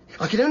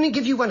 I can only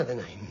give you one of the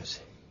names.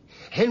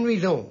 Henry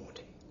Lord.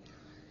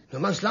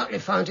 You'll most likely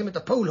find him at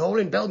the pool hall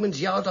in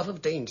Bellman's Yard off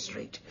of Dean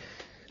Street.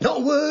 Not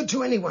a word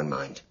to anyone,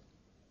 mind.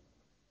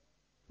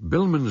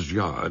 Bellman's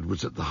Yard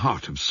was at the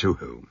heart of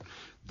Soho,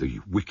 the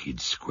wicked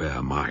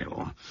square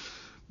mile.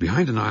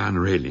 Behind an iron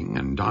railing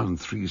and down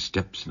 3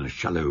 steps in a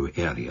shallow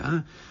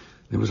area,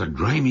 there was a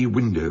grimy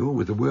window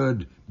with the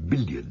word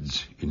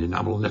billiards in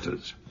enamel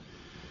letters.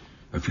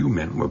 A few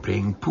men were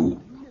playing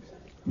pool.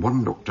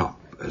 One looked up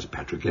as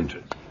Patrick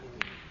entered.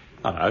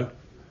 Hello.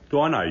 Do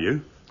I know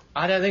you?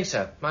 I don't think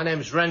so. My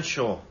name's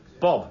Renshaw.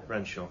 Bob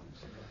Renshaw.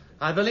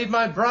 I believe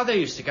my brother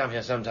used to come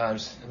here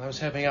sometimes, and I was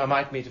hoping I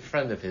might meet a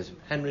friend of his,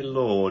 Henry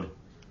Lord.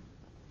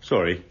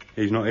 Sorry,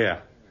 he's not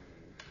here.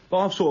 But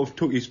I've sort of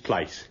took his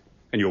place,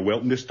 and you're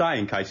welcome to stay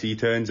in case he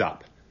turns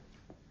up.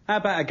 How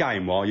about a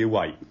game while you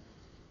wait?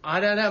 I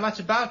don't know much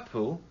about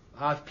pool.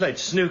 I've played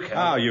snooker.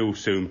 Oh, you'll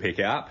soon pick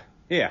it up.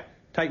 Here,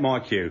 take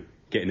my cue.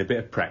 Getting a bit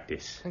of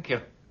practice. Thank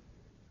you.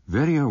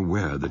 Very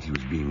aware that he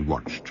was being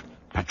watched,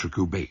 Patrick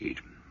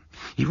obeyed.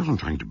 He wasn't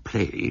trying to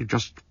play,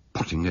 just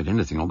potting at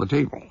anything on the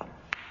table.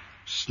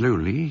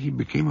 Slowly, he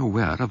became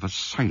aware of a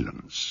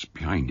silence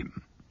behind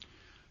him.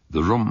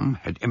 The room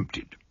had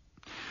emptied.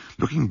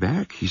 Looking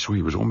back, he saw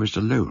he was almost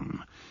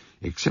alone,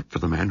 except for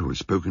the man who had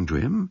spoken to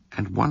him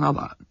and one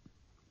other,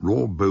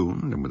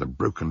 raw-boned and with a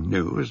broken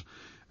nose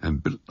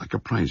and built like a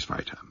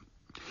prize-fighter.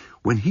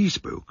 When he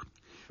spoke,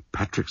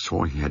 Patrick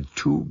saw he had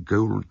 2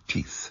 gold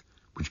teeth,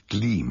 which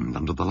gleamed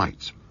under the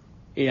lights.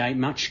 He ain't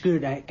much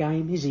good at that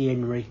game, is he,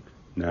 Henry?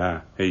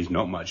 Nah, he's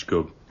not much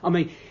good. I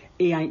mean,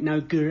 he ain't no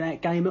good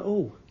at that game at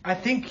all. I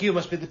think you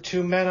must be the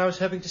 2 men I was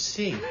hoping to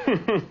see.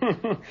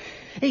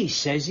 He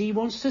says he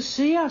wants to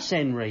see us,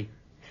 Henry.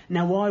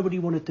 Now, why would he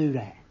want to do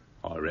that?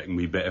 I reckon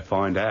we better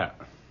find out.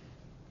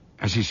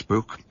 As he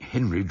spoke,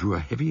 Henry drew a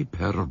heavy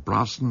pair of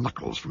brass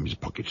knuckles from his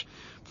pocket,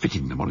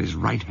 fitting them on his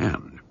right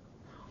hand.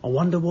 I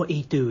wonder what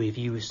he'd do if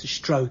you was to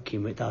stroke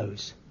him with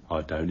those.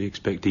 I don't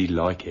expect he'd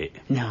like it.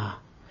 Nah,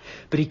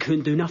 but he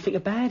couldn't do nothing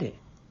about it,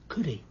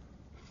 could he?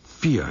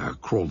 Fear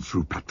crawled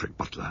through Patrick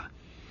Butler.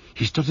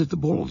 He studied the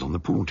balls on the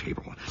pool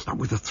table. Now,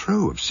 with a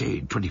throw of,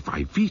 say,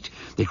 25 feet,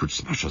 they could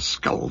smash a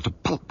skull to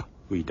pulp.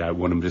 We don't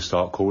want him to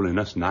start calling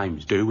us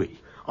names, do we?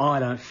 I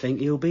don't think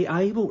he'll be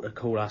able to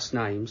call us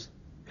names.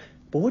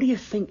 But what do you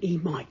think he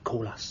might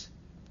call us,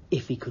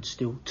 if he could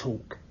still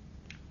talk?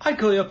 I'd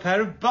call you a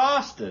pair of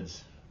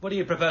bastards. What do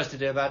you propose to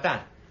do about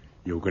that?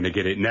 You're going to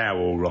get it now,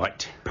 all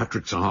right.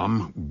 Patrick's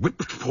arm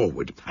whipped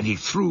forward, and he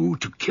threw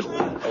to kill.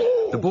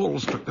 The ball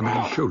struck the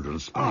man's shoulder and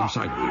spun him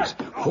sideways,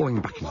 falling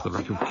back into the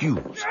rack of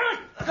cubes.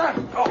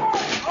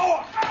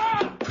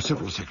 For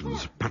several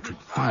seconds,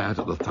 Patrick fired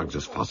at the thugs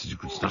as fast as he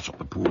could snatch up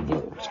the pool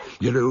balls,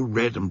 yellow,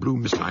 red, and blue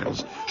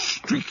missiles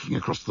streaking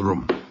across the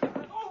room.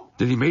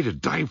 Then he made a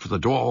dive for the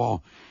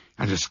door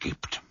and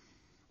escaped.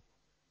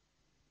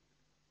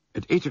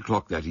 At 8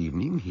 o'clock that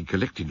evening, he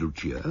collected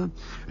Lucia,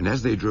 and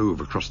as they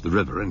drove across the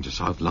river into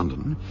South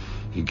London,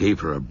 he gave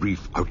her a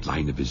brief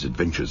outline of his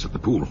adventures at the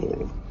pool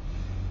hall.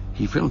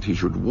 He felt he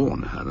should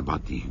warn her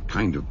about the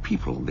kind of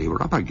people they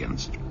were up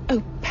against.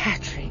 Oh,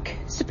 Patrick,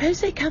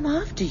 suppose they come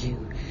after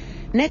you.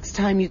 Next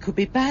time you could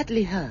be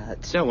badly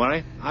hurt. Don't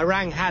worry. I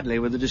rang Hadley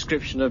with a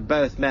description of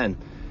both men.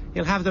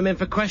 He'll have them in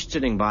for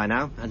questioning by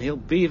now, and he'll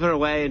beaver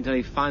away until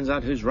he finds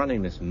out who's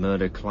running this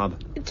murder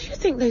club. Do you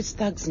think those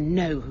thugs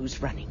know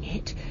who's running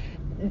it?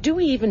 Do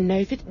we even know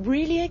if it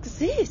really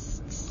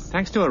exists?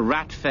 Thanks to a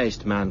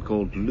rat-faced man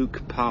called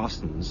Luke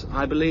Parsons,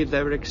 I believe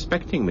they were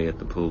expecting me at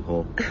the pool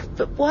hall.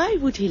 But why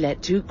would he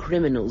let 2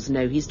 criminals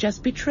know he's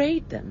just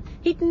betrayed them?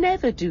 He'd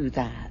never do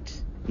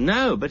that.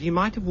 No, but he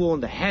might have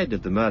warned the head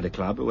of the murder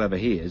club, whoever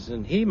he is,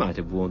 and he might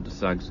have warned the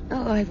thugs.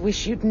 Oh, I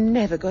wish you'd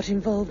never got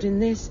involved in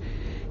this.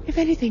 If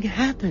anything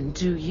happened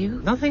to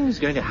you... Nothing's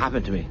going to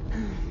happen to me.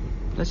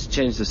 Let's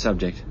change the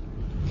subject.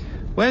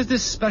 Where's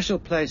this special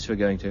place we're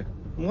going to?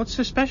 What's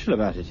so special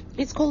about it?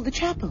 It's called the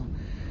Chapel.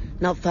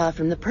 Not far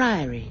from the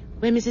Priory,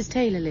 where Mrs.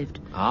 Taylor lived.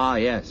 Ah,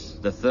 yes,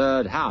 the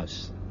 3rd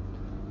house.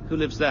 Who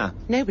lives there?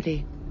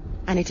 Nobody.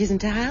 And it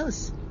isn't a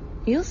house.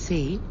 You'll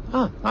see.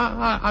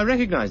 Ah, I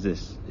recognise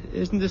this.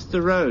 Isn't this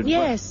the road?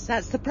 Yes,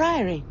 that's the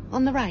Priory,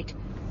 on the right.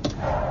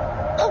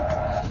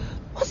 Oh,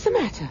 what's the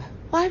matter?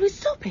 Why are we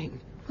stopping?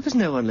 Well, there's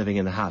no one living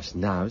in the house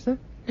now, is there?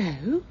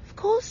 No, of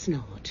course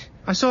not.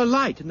 I saw a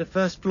light in the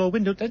 1st floor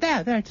window.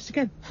 There it is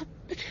again.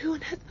 But who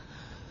on earth...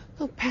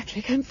 Oh,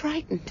 Patrick, I'm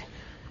frightened.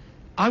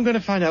 I'm going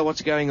to find out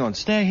what's going on.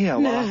 Stay here.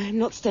 No, I'm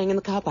not staying in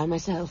the car by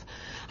myself.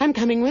 I'm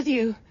coming with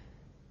you.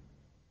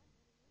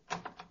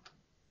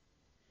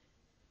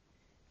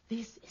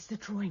 This is the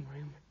drawing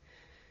room.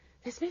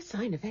 There's no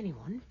sign of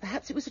anyone.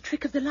 Perhaps it was a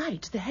trick of the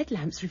light. The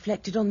headlamps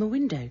reflected on the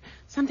window.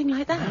 Something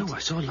like that. No, I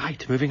saw a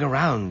light moving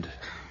around.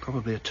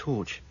 Probably a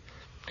torch.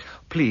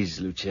 Please,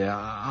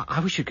 Lucia, I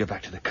wish you'd go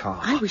back to the car.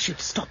 I wish you'd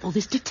stop all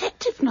this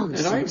detective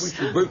nonsense. And I wish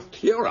you both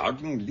clear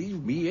out and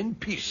leave me in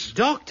peace.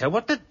 Doctor,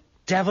 what the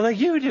devil are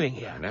you doing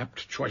here? An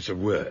apt choice of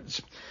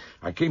words.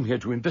 I came here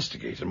to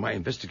investigate, and my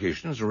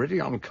investigation has already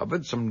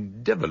uncovered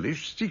some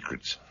devilish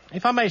secrets.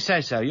 If I may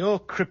say so, your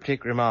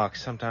cryptic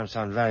remarks sometimes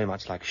sound very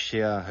much like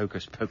sheer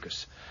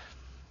hocus-pocus.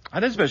 I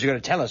don't suppose you're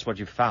going to tell us what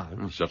you've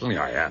found. Certainly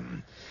I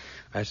am.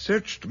 I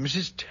searched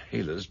Mrs.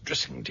 Taylor's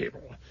dressing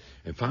table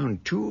and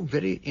found two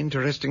very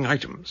interesting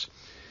items.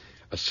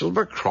 A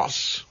silver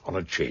cross on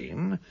a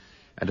chain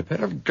and a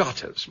pair of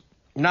garters.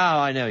 Now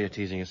I know you're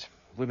teasing us.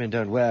 Women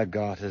don't wear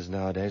garters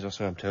nowadays, or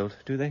so I'm told.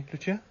 Do they,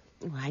 Lucia?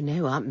 Oh, I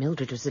know Aunt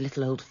Mildred was a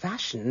little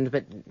old-fashioned,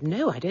 but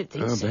no, I don't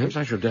think so. Perhaps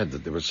I should add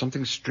that there was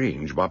something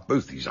strange about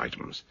both these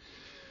items.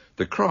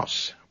 The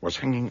cross was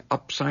hanging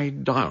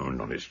upside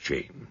down on its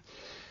chain,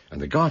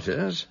 and the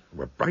garters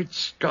were bright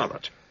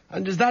scarlet.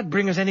 And does that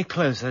bring us any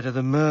closer to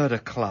the murder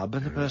club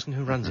and the person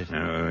who runs it?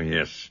 Oh,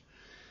 yes.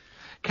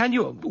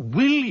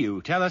 Will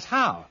you tell us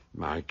how?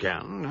 I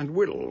can and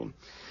will.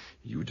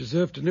 You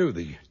deserve to know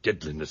the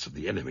deadliness of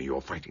the enemy you're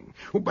fighting.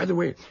 Oh, by the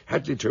way,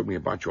 Hadley told me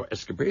about your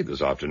escapade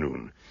this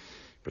afternoon.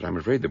 But I'm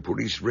afraid the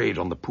police raid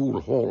on the pool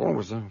hall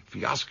was a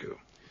fiasco.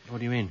 What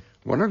do you mean?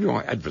 One of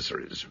your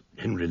adversaries,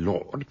 Henry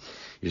Lord,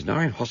 is now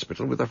in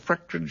hospital with a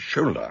fractured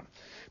shoulder.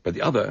 But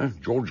the other,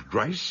 George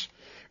Grice,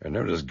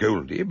 known as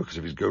Goldie because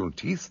of his gold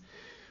teeth,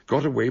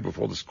 got away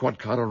before the squad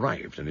car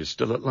arrived and is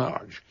still at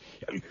large.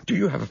 Do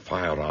you have a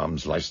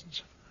firearms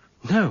license?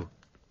 No.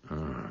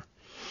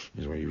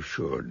 Is well, you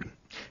should.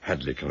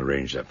 Hadley can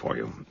arrange that for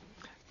you.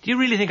 Do you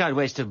really think I'd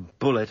waste a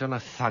bullet on a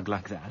thug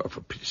like that? Oh,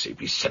 for pity's sake,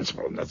 be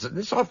sensible.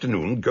 This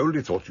afternoon,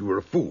 Goldie thought you were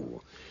a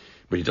fool,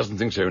 but he doesn't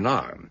think so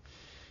now.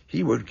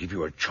 He won't give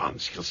you a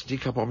chance. He'll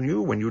sneak up on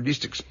you when you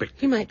least expect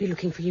it. He might be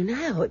looking for you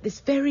now, at this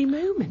very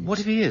moment. What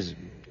if he is?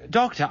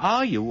 Doctor,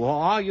 are you or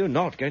are you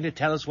not going to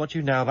tell us what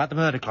you know about the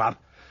murder club?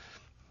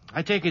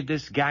 I take it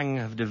this gang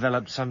have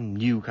developed some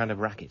new kind of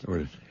racket.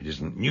 Well, it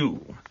isn't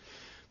new.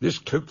 This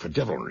cloak for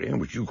devilry,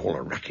 which you call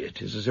a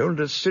racket, is as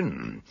old as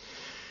sin.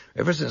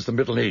 Ever since the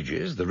Middle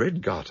Ages, the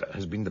red garter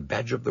has been the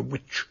badge of the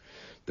witch,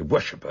 the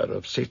worshipper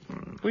of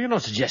Satan. Well, you're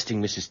not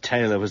suggesting Mrs.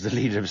 Taylor was the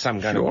leader of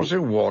some kind of... She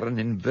also wore an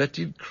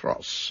inverted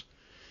cross,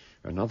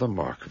 another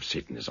mark of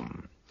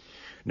Satanism.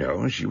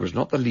 No, she was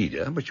not the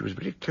leader, but she was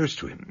very close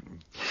to him.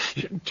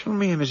 Tell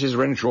me, Mrs.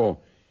 Renshaw,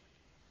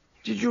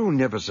 did you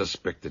never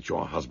suspect that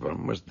your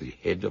husband was the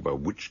head of a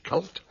witch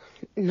cult?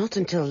 Not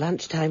until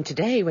lunchtime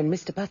today, when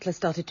Mr. Butler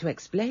started to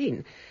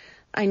explain.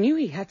 I knew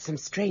he had some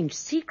strange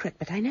secret,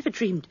 but I never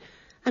dreamed...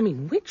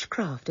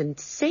 witchcraft and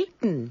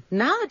Satan,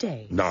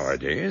 nowadays.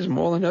 Nowadays,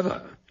 more than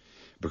ever.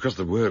 Because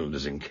the world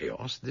is in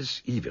chaos,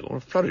 this evil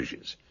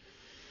flourishes.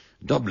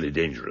 Doubly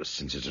dangerous,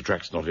 since it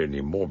attracts not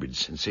only morbid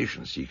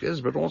sensation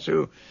seekers, but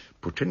also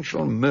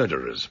potential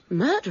murderers.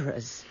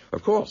 Murderers?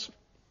 Of course.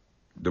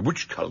 The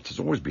witch cult has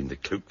always been the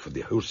cloak for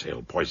the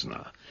wholesale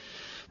poisoner.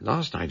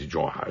 Last night at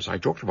your house, I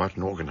talked about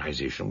an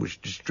organization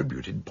which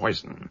distributed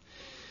poison.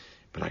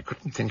 But I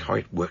couldn't think how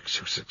it worked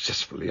so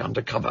successfully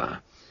undercover.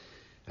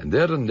 And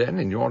there and then,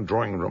 in your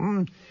drawing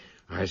room,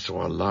 I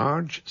saw a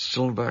large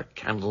silver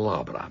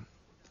candelabra.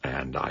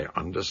 And I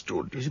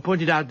understood. You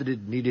pointed out that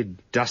it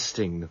needed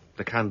dusting.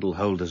 The candle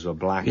holders were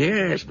black.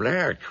 Yes,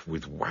 black,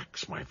 with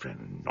wax, my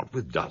friend, not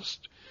with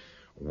dust.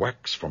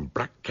 Wax from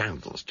black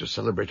candles to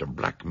celebrate a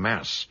black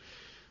mass.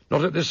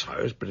 Not at this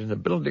house, but in a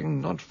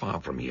building not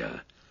far from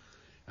here.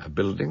 A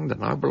building that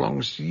now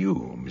belongs to you,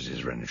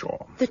 Mrs.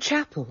 Renshaw. The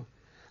chapel.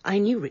 I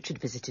knew Richard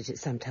visited it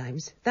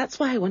sometimes. That's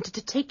why I wanted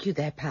to take you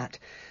there, Pat.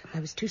 I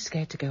was too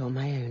scared to go on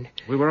my own.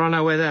 We were on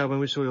our way there when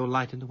we saw your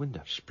light in the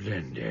window.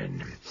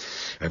 Splendid.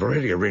 I've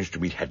already arranged to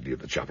meet Hadley at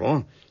the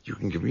chapel. You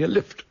can give me a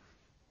lift.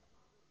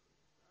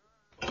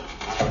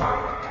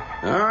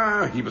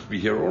 He must be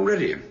here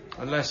already.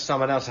 Unless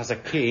someone else has a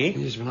key.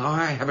 Yes, well,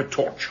 I have a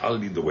torch. I'll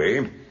lead the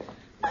way.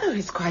 Oh,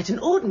 it's quite an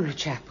ordinary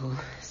chapel.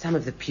 Some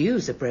of the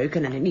pews are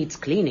broken and it needs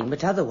cleaning,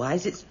 but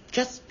otherwise it's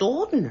just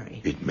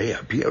ordinary. It may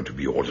appear to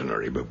be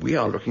ordinary, but we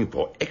are looking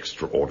for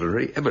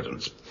extraordinary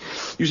evidence.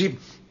 You see,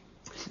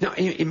 now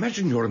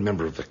imagine you're a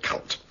member of the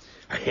cult,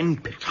 a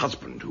hen-picked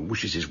husband who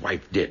wishes his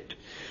wife dead,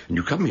 and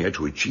you come here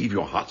to achieve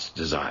your heart's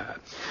desire.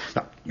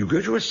 Now, you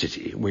go to a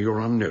city where you're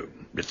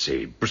unknown, let's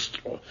say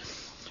Bristol.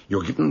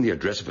 You're given the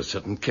address of a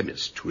certain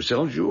chemist who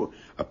sells you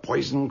a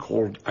poison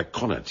called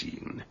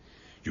aconitine.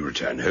 You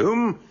return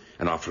home,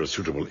 and after a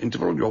suitable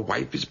interval, your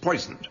wife is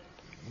poisoned.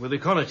 With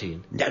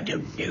aconitine?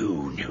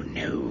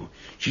 No.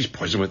 She's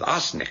poisoned with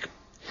arsenic.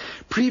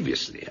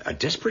 Previously, a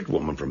desperate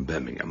woman from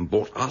Birmingham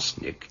bought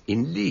arsenic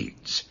in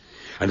Leeds,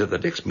 and at the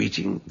next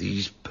meeting,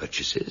 these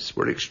purchases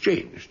were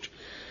exchanged.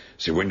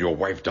 So when your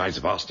wife dies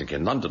of arsenic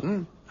in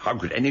London, how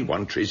could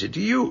anyone trace it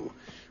to you?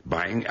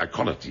 Buying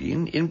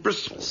aconitine in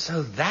Bristol.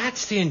 So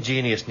that's the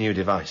ingenious new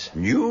device.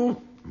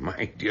 New?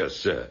 My dear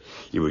sir,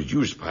 it was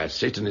used by a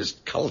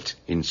Satanist cult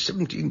in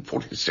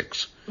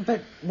 1746.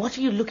 But what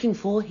are you looking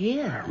for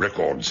here?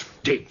 Records,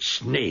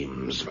 dates,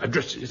 names,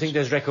 addresses. You think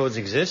those records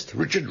exist?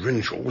 Richard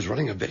Renshaw was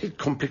running a very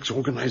complex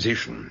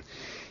organization.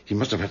 He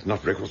must have had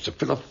enough records to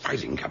fill a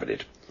filing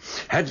cabinet.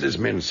 Hadley's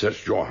men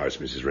searched your house,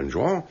 Mrs.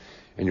 Renshaw,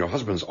 and your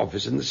husband's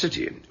office in the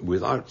city,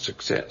 without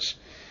success.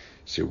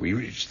 So we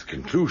reached the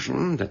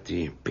conclusion that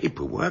the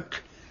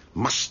paperwork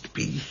must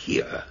be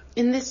here.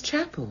 In this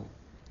chapel?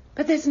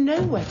 But there's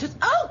nowhere to...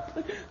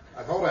 Oh!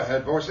 I thought I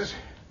heard voices.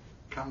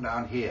 Come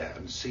down here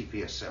and see for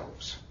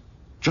yourselves.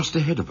 Just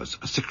ahead of us,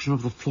 a section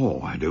of the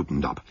floor had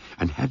opened up,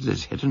 and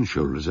Hadley's head and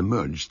shoulders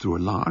emerged through a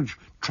large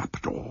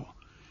trapdoor.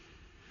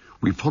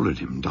 We followed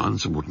him down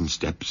some wooden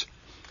steps,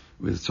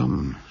 with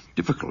some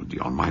difficulty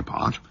on my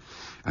part,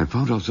 and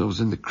found ourselves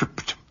in the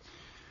crypt,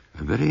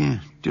 a very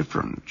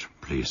different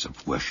place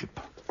of worship.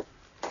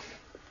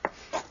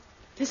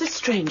 There's a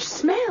strange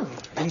smell.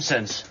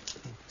 Incense.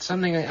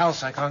 Something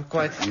else I can't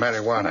quite...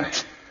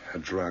 Marijuana, a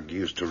drug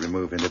used to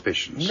remove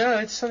inhibitions. No,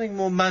 it's something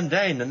more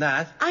mundane than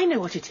that. I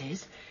know what it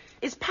is.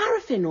 It's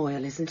paraffin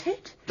oil, isn't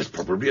it? There's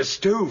probably a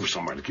stove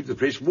somewhere to keep the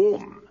place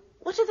warm.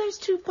 What are those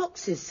two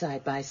boxes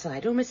side by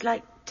side, almost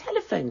like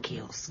telephone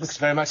kiosks? Looks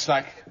very much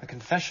like a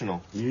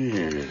confessional.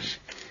 Yes,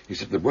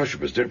 except the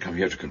worshippers don't come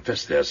here to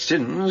confess their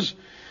sins.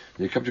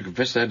 They come to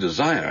confess their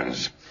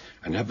desires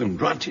and have them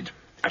granted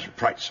at a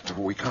price.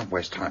 Oh, we can't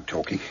waste time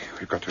talking.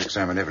 We've got to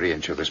examine every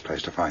inch of this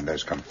place to find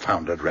those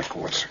confounded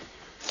records.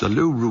 The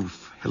low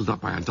roof, held up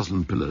by a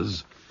dozen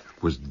pillars,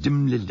 was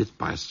dimly lit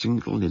by a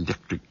single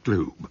electric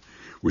globe,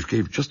 which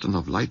gave just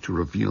enough light to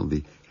reveal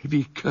the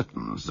heavy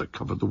curtains that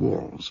covered the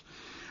walls.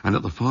 And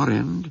at the far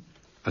end,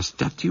 a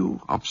statue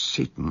of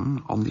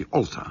Satan on the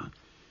altar,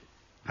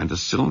 and a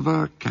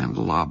silver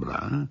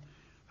candelabra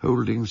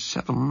holding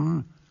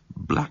 7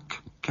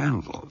 black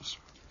candles.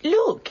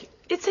 Look,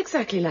 it's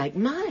exactly like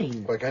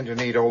mine. We're going to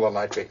need all the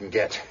light we can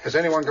get. Has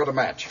anyone got a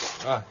match?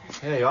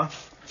 Here you are.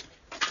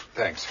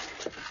 Thanks.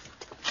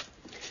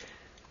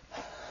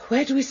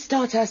 Where do we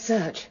start our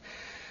search?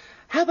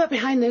 How about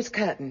behind those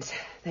curtains?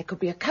 There could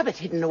be a cupboard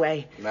hidden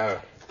away. No,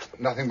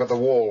 nothing but the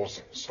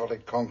walls.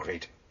 Solid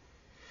concrete.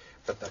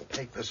 But the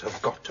papers have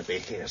got to be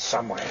here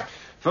somewhere.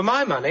 For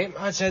my money,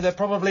 I'd say they're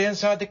probably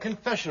inside the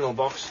confessional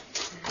box.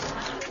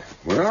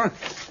 Well,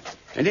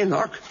 any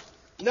luck?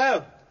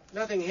 No,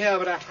 nothing here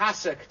but a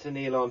hassock to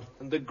kneel on,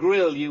 and the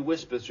grill you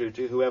whisper through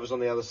to whoever's on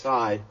the other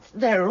side.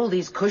 There are all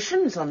these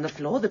cushions on the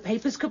floor. The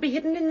papers could be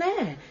hidden in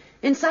there.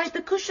 Inside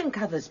the cushion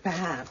covers,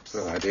 perhaps.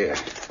 Good idea.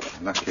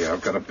 Lucky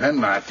I've got a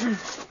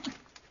penknife.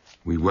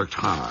 We worked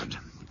hard,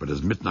 but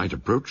as midnight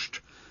approached,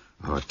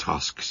 our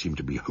task seemed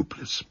to be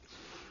hopeless.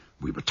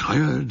 We were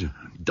tired,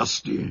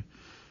 dusty,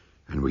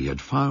 and we had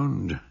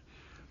found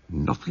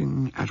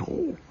nothing at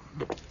all.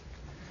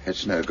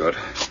 It's no good.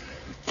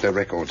 The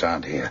records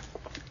aren't here.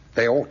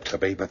 They ought to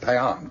be, but they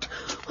aren't.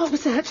 What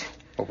was that?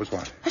 What was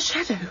what? A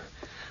shadow.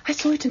 I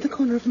saw it in the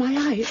corner of my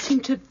eye. It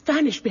seemed to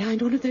vanish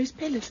behind one of those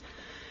pillars.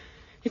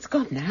 It's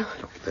gone now.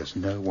 Look, there's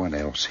no one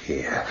else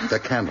here. The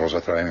candles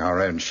are throwing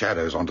our own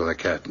shadows onto the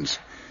curtains.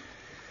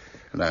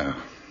 No,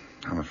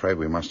 I'm afraid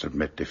we must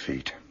admit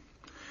defeat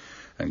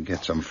and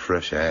get some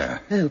fresh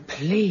air. Oh,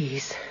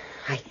 please.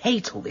 I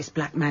hate all this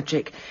black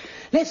magic.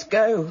 Let's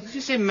go. Did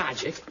you say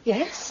magic?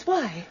 Yes,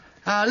 why?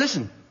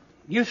 Listen,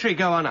 you three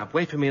go on up.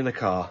 Wait for me in the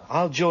car.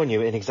 I'll join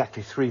you in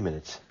exactly 3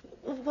 minutes.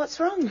 What's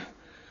wrong?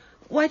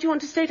 Why do you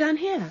want to stay down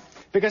here?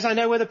 Because I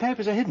know where the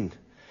papers are hidden.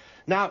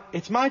 Now,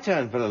 it's my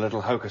turn for a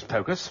little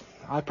hocus-pocus.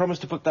 I promise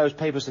to put those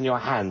papers in your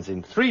hands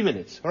in 3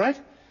 minutes, all right?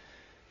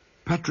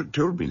 Patrick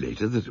told me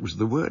later that it was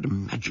the word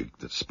magic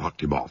that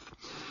sparked him off.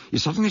 It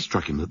suddenly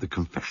struck him that the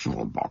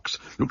confessional box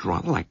looked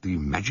rather like the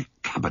magic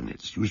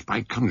cabinets used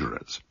by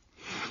conjurers.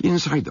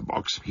 Inside the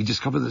box, he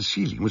discovered the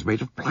ceiling was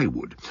made of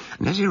plywood,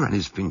 and as he ran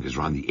his fingers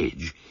round the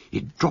edge,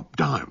 it dropped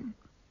down.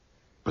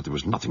 But there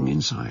was nothing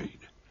inside.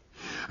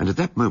 And at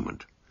that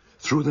moment,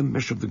 through the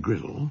mesh of the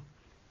grill,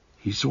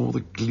 he saw the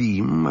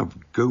gleam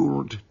of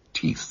gold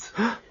teeth.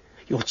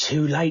 You're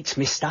too late,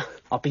 mister.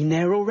 I've been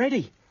there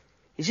already.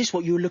 Is this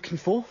what you were looking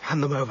for?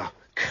 Hand them over.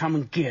 Come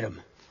and get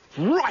them.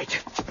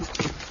 Right!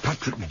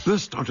 Patrick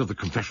burst out of the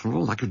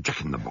confessional like a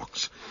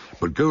jack-in-the-box,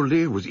 but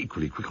Goldie was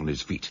equally quick on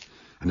his feet,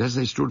 and as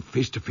they stood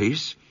face to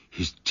face,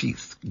 his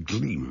teeth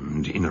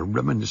gleamed in a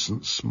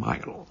reminiscent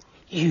smile.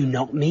 You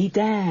knocked me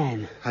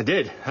down. I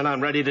did, and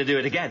I'm ready to do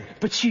it again.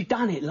 But you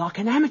done it like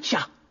an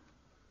amateur.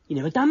 You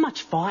never done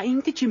much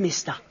fighting, did you,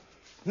 mister?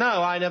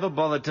 No, I never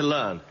bothered to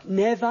learn.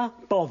 Never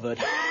bothered.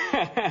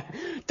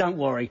 Don't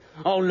worry,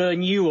 I'll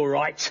learn you all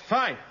right.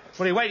 Fine.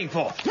 What are you waiting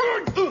for?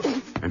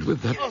 And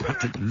with that,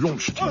 Patrick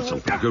launched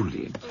himself at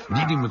Goldie,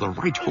 leading with a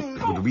right hook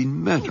that would have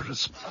been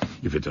murderous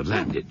if it had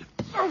landed.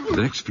 For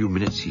the next few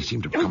minutes, he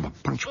seemed to become a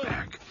punch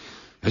bag.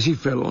 As he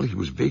fell, he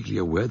was vaguely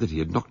aware that he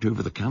had knocked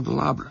over the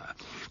candelabra.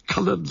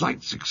 Coloured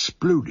lights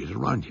exploded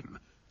around him.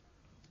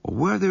 Or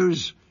were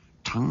those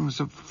tongues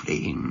of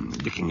flame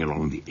licking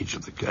along the edge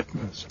of the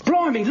curtains.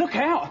 Blimey, look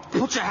out!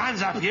 Put your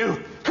hands up,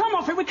 you! Come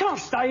off it, we can't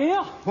stay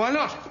here. Why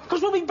not?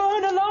 Because we'll be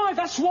burned alive,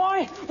 that's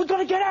why. We've got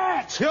to get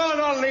out. You're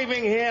not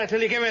leaving here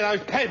till you give me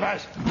those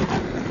papers.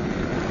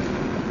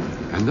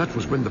 And that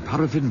was when the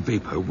paraffin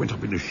vapour went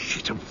up in a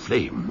sheet of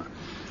flame.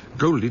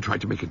 Goldie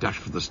tried to make a dash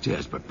for the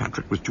stairs, but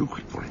Patrick was too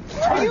quick for him.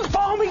 Are you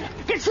farming?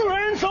 Get your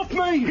hands off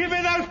me! Give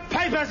me those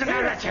papers and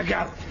I'll let you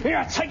go.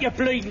 Here, take your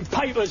bleeding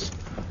papers.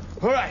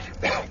 All right.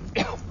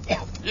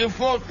 You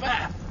fought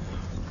fair.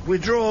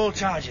 Withdraw all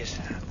charges.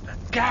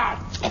 Guard!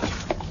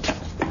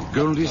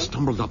 Goldie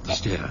stumbled up the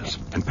stairs,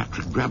 and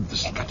Patrick grabbed the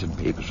scattered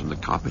papers from the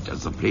carpet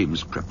as the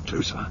flames crept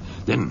closer.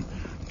 Then,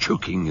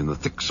 choking in the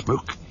thick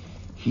smoke,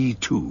 he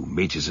too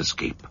made his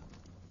escape.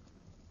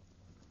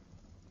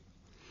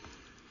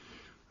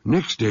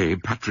 Next day,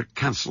 Patrick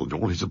cancelled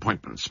all his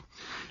appointments,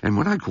 and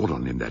when I called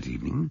on him that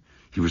evening,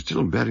 he was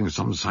still bearing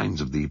some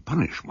signs of the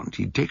punishment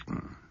he'd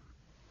taken.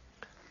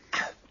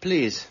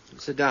 Please,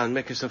 sit down.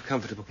 Make yourself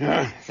comfortable.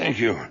 Thank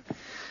you.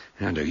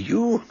 And are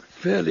you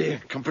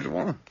fairly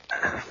comfortable?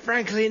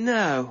 Frankly,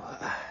 no.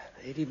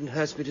 It even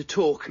hurts me to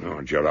talk.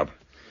 Oh, cheer up.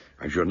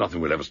 I'm sure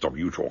nothing will ever stop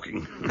you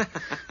talking.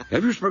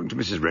 Have you spoken to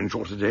Mrs.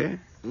 Renshaw today?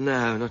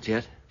 No, not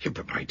yet. Yeah,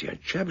 but my dear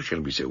chap,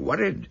 she'll be so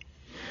worried.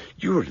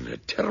 You were in a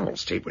terrible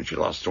state when she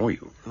last saw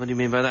you. What do you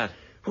mean by that?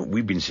 Well,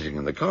 we've been sitting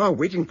in the car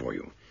waiting for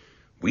you.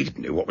 We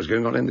didn't know what was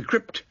going on in the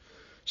crypt.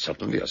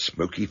 Suddenly a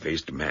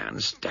smoky-faced man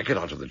staggered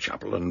out of the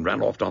chapel and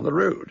ran off down the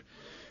road.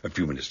 A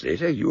few minutes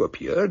later, you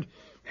appeared,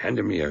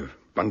 handed me a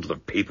bundle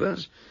of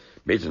papers,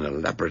 made an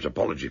elaborate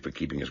apology for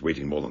keeping us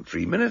waiting more than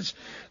 3 minutes,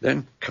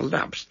 then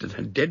collapsed in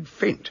a dead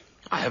faint.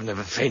 I have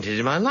never fainted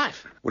in my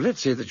life. Well,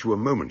 let's say that you were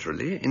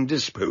momentarily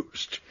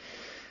indisposed.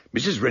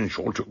 Mrs.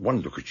 Renshaw took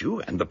one look at you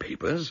and the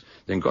papers,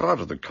 then got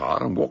out of the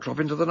car and walked off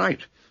into the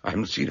night. I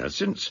haven't seen her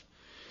since.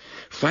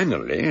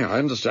 Finally, I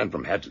understand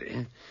from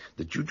Hadley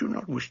that you do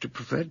not wish to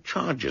prefer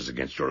charges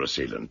against your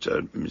assailant,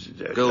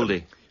 Mrs.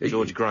 Goldie,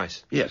 George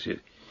Grice. Yes.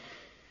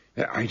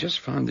 I just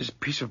found this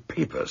piece of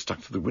paper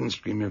stuck to the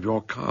windscreen of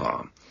your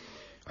car.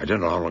 I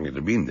don't know how long it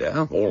had been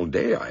there. All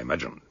day, I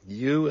imagine.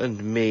 You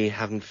and me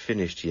haven't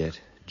finished yet.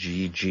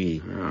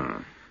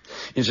 GG.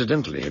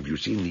 Incidentally, have you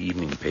seen the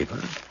evening paper?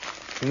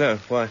 No,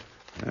 why?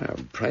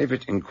 A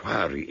private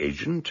inquiry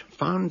agent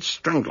found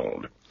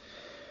strangled.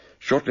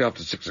 Shortly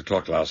after 6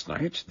 o'clock last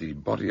night, the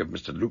body of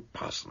Mr. Luke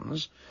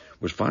Parsons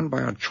was found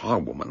by a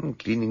charwoman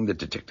cleaning the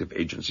detective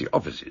agency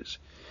offices.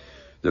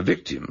 The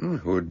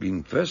victim, who had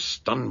been first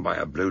stunned by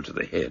a blow to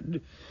the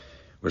head,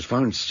 was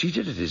found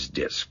seated at his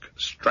desk,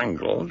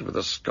 strangled with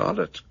a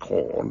scarlet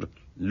cord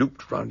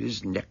looped round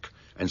his neck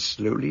and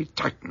slowly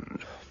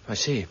tightened. I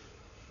see.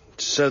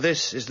 So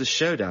this is the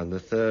showdown, the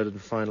third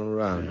and final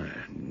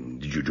round.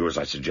 Did you do as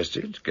I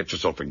suggested? Get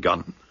yourself a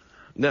gun?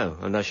 No,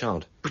 and I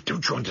shan't. But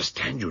don't you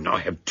understand you now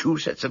have 2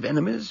 sets of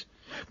enemies?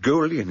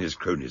 Goldie and his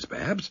cronies,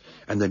 perhaps,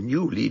 and the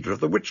new leader of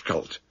the witch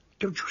cult.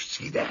 Don't you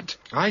see that?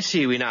 I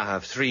see we now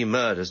have 3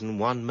 murders and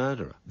 1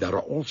 murderer. There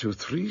are also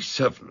 3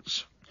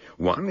 servants.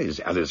 One is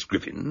Alice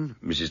Griffin,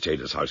 Mrs.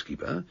 Taylor's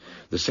housekeeper.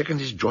 The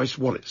second is Joyce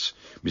Wallace,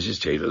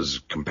 Mrs. Taylor's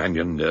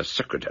companion nurse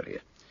secretary.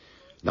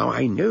 Now,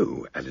 I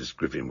know Alice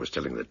Griffin was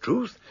telling the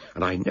truth,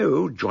 and I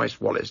know Joyce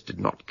Wallace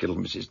did not kill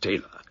Mrs.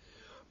 Taylor.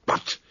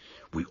 But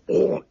we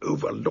all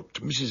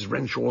overlooked Mrs.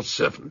 Renshaw's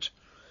servant,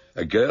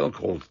 a girl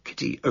called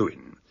Kitty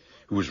Owen,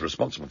 who was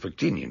responsible for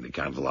cleaning the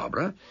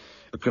candelabra,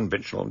 a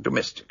conventional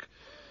domestic.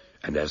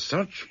 And as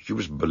such, she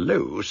was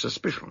below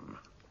suspicion.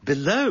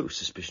 Below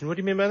suspicion? What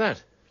do you mean by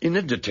that? In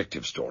a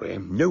detective story,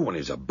 no one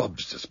is above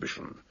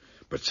suspicion,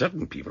 but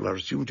certain people are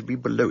assumed to be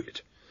below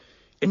it.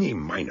 Any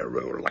minor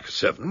role, like a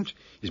servant,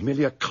 is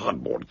merely a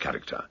cardboard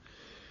character,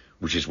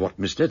 which is what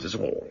misled us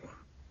all.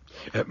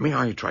 May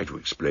I try to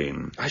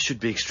explain? I should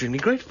be extremely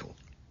grateful.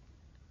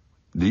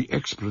 The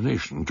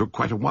explanation took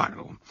quite a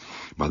while.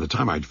 By the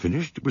time I'd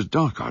finished, it was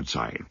dark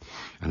outside,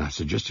 and I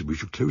suggested we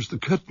should close the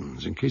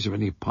curtains in case of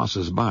any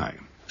passers-by.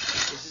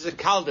 This is a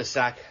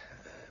cul-de-sac.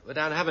 We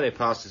don't have any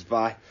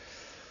passers-by.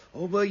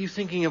 Or were you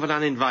thinking of an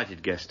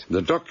uninvited guest?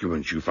 The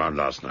documents you found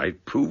last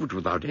night proved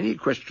without any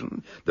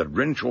question that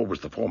Renshaw was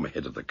the former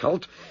head of the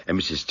cult and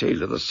Mrs.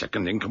 Taylor the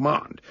second in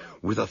command,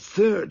 with a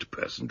third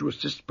person to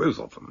assist both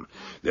of them.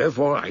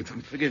 Therefore, I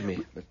think... Forgive me,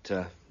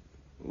 but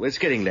it's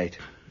getting late.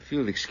 If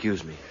you'll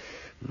excuse me.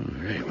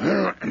 Very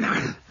well,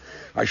 now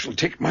I shall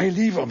take my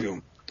leave of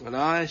you. And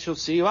I shall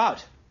see you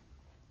out.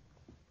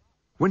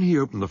 When he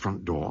opened the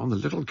front door, the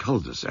little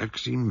cul-de-sac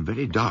seemed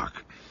very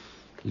dark.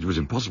 It was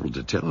impossible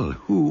to tell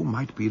who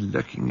might be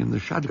lurking in the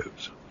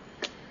shadows.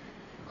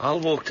 I'll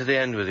walk to the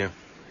end with you.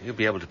 You'll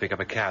be able to pick up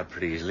a cab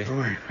pretty easily.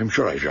 Oh, I'm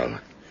sure I shall.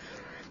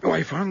 Oh,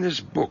 I found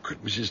this book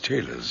at Mrs.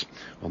 Taylor's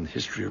on the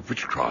history of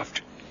witchcraft.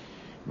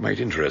 It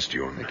might interest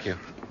you. Thank you.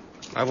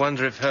 I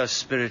wonder if her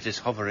spirit is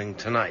hovering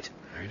tonight.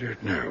 I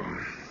don't know,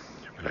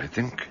 but I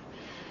think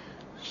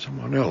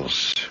someone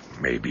else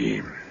may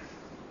be.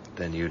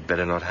 Then you'd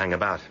better not hang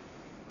about.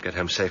 Get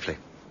home safely.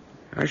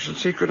 I shall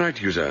say good night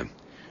to you, sir.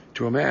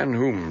 To a man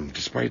whom,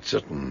 despite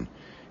certain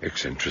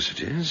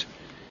eccentricities,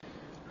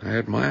 I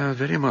admire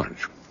very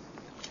much.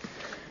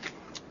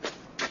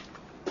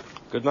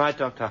 Good night,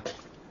 Doctor.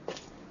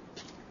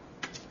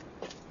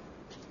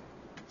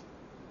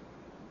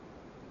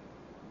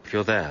 If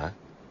you're there,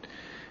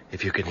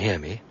 if you can hear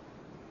me,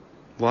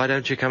 why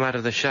don't you come out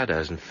of the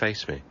shadows and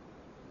face me?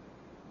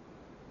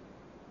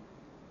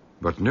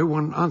 But no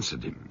one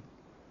answered him.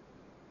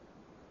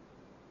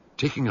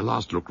 Taking a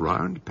last look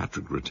round,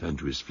 Patrick returned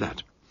to his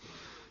flat.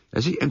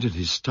 As he entered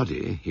his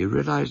study, he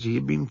realized he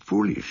had been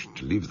foolish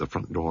to leave the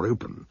front door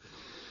open.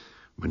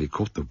 When he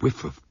caught the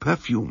whiff of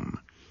perfume,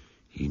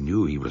 he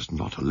knew he was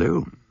not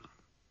alone.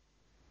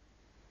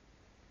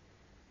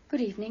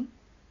 Good evening.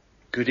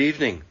 Good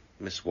evening,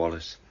 Miss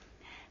Wallace.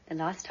 The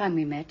last time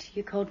we met,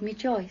 you called me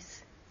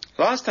Joyce.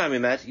 Last time we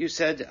met, you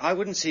said I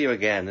wouldn't see you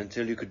again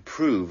until you could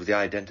prove the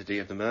identity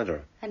of the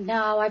murderer. And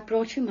now I've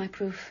brought you my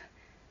proof.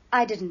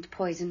 I didn't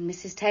poison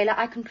Mrs. Taylor.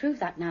 I can prove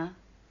that now.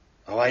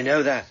 Oh, I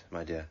know that,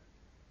 my dear.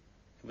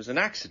 It was an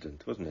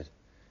accident, wasn't it?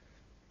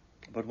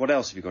 But what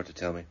else have you got to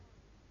tell me?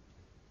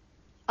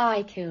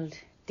 I killed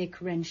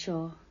Dick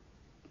Renshaw.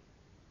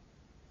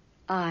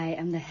 I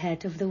am the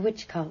head of the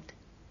witch cult.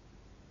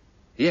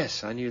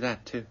 Yes, I knew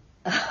that too.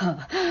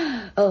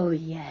 Oh,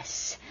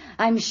 yes.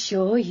 I'm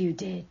sure you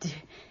did.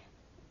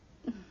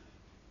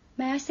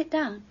 May I sit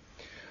down?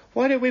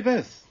 Why don't we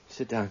both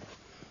sit down?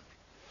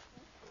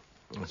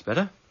 That's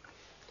better.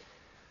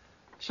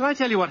 Shall I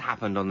tell you what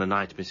happened on the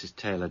night Mrs.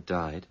 Taylor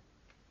died?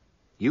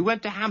 You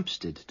went to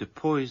Hampstead to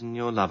poison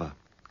your lover,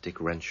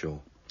 Dick Renshaw.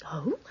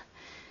 Oh?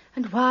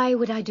 And why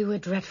would I do a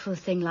dreadful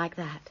thing like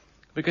that?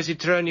 Because he'd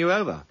thrown you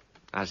over,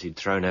 as he'd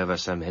thrown over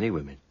so many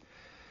women.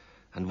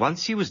 And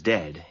once he was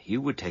dead,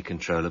 you would take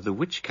control of the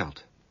witch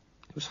cult.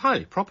 It was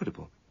highly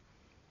profitable.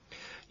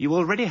 You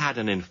already had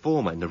an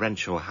informer in the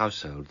Renshaw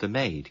household, the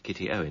maid,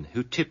 Kitty Owen,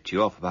 who tipped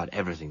you off about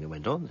everything that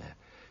went on there.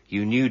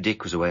 You knew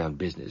Dick was away on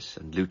business,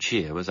 and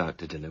Lucia was out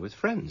to dinner with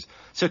friends.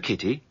 So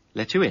Kitty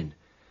let you in,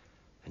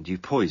 and you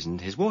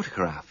poisoned his water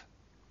carafe.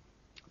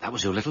 That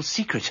was your little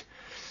secret,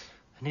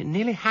 and it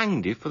nearly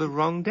hanged you for the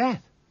wrong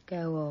death.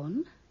 Go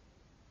on.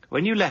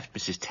 When you left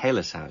Mrs.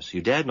 Taylor's house,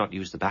 you dared not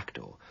use the back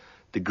door.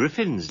 The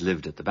Griffins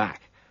lived at the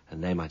back,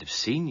 and they might have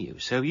seen you,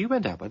 so you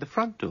went out by the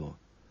front door.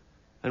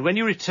 And when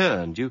you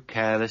returned, you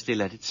carelessly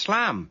let it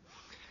slam.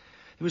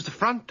 It was the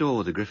front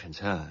door the Griffins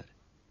heard.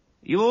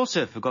 You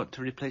also forgot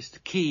to replace the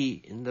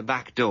key in the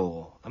back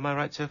door. Am I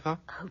right so far?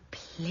 Oh,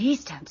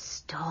 please don't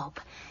stop.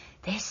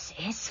 This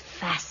is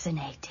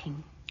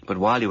fascinating. But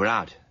while you were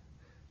out,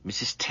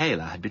 Mrs.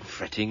 Taylor had been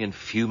fretting and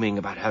fuming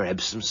about her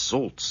Epsom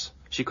salts.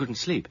 She couldn't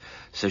sleep,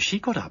 so she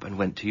got up and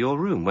went to your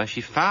room, where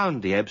she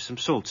found the Epsom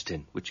salts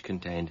tin, which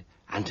contained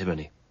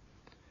antimony.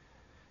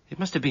 It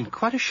must have been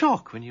quite a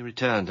shock when you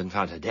returned and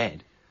found her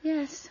dead.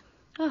 Yes,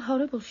 a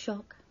horrible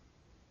shock.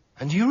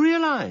 And you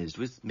realized,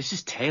 with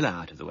Mrs. Taylor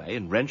out of the way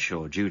and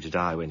Renshaw due to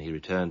die when he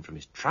returned from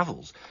his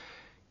travels,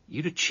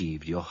 you'd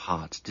achieved your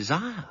heart's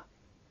desire.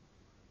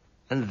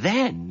 And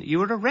then you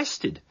were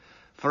arrested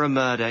for a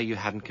murder you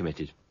hadn't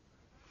committed.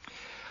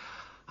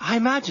 I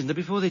imagine that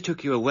before they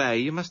took you away,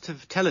 you must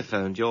have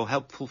telephoned your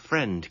helpful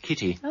friend,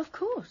 Kitty. Of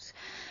course.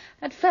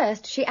 At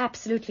first, she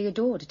absolutely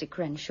adored Dick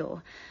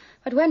Renshaw.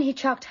 But when he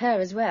chucked her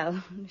as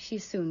well, she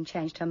soon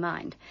changed her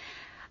mind.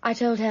 I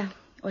told her,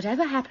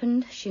 whatever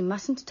happened, she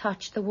mustn't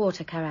touch the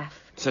water carafe.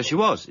 So she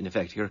was, in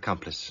effect, your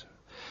accomplice.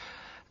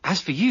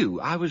 As for you,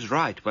 I was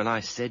right when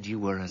I said you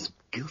were as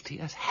guilty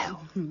as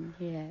hell.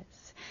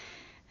 Yes.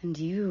 And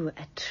you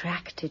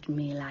attracted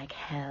me like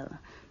hell.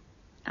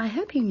 I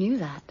hope you knew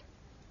that.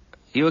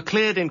 You were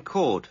cleared in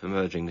court for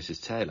murdering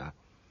Mrs. Taylor,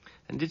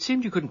 and it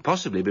seemed you couldn't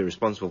possibly be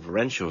responsible for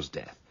Renshaw's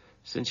death,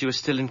 since you were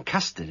still in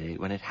custody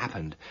when it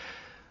happened.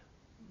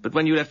 But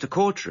when you left the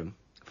courtroom,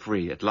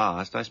 free at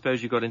last, I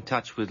suppose you got in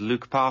touch with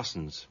Luke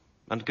Parsons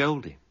and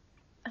Goldie.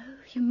 Oh,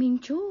 you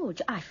mean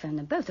George? I found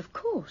them both, of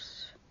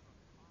course.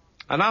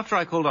 And after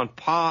I called on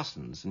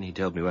Parsons and he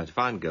told me where to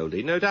find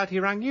Goldie, no doubt he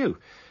rang you,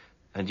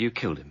 and you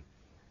killed him.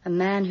 A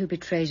man who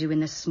betrays you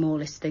in the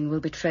smallest thing will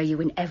betray you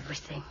in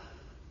everything.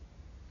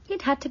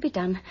 It had to be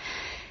done,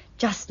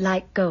 just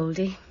like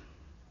Goldie.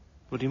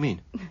 What do you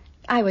mean?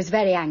 I was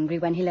very angry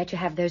when he let you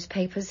have those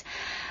papers.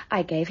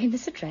 I gave him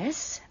this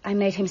address. I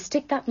made him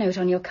stick that note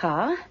on your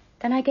car.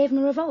 Then I gave him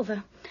a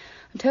revolver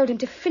and told him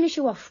to finish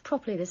you off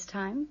properly this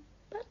time.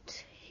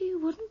 But he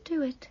wouldn't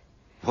do it.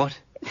 What?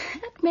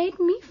 That made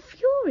me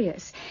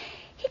furious.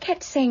 He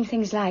kept saying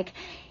things like,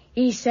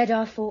 he said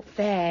I fought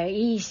fair.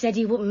 He said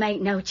he wouldn't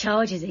make no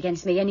charges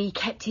against me, and he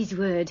kept his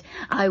word.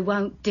 I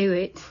won't do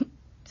it.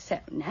 So,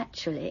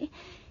 naturally,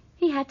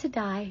 he had to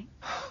die.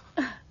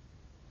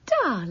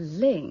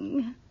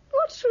 Darling,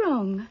 what's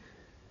wrong?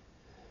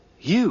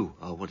 You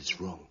are what is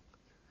wrong.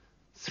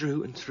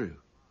 Through and through.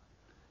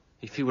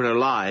 If he were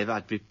alive,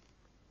 I'd be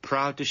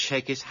proud to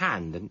shake his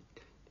hand, and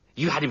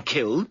you had him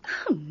killed?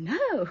 Oh,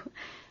 no.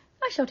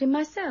 I shot him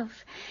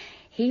myself.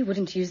 He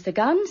wouldn't use the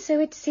gun, so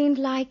it seemed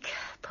like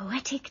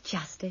poetic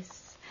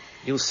justice.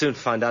 You'll soon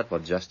find out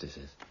what justice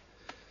is.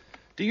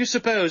 Do you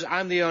suppose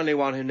I'm the only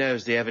one who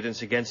knows the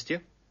evidence against you?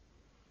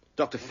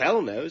 Dr.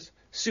 Fell knows.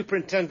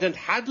 Superintendent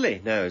Hadley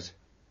knows.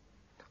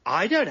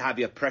 I don't have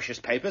your precious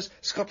papers.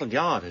 Scotland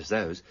Yard has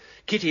those.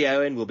 Kitty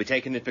Owen will be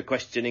taken in for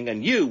questioning,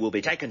 and you will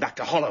be taken back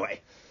to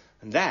Holloway.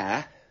 And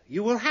there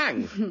you will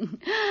hang.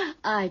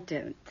 I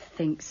don't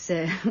think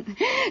so.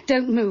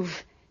 Don't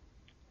move.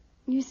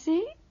 You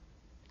see,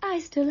 I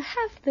still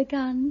have the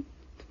gun.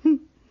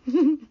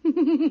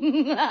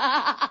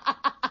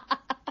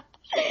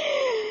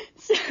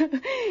 So,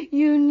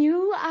 you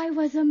knew I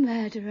was a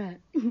murderer.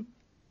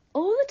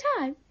 All the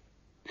time.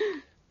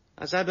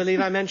 As I believe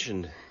I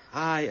mentioned,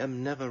 I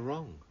am never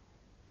wrong.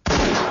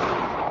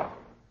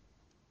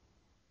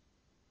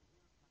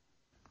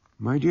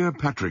 My dear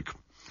Patrick,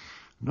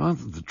 now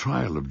that the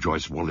trial of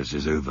Joyce Wallace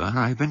is over,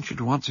 I venture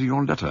to answer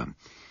your letter.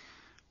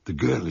 The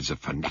girl is a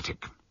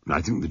fanatic, and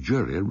I think the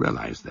jury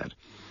realized that.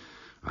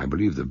 I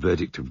believe the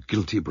verdict of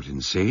guilty but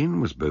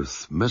insane was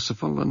both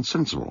merciful and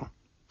sensible.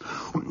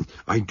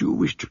 I do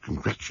wish to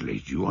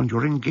congratulate you on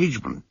your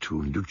engagement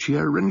to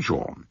Lucia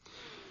Renshaw.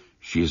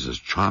 She is as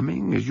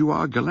charming as you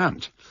are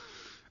gallant,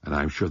 and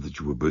I'm sure that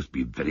you will both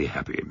be very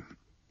happy.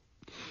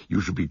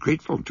 You should be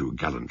grateful to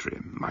gallantry,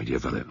 my dear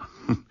fellow.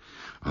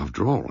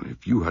 After all,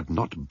 if you had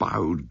not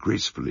bowed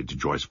gracefully to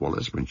Joyce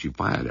Wallace when she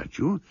fired at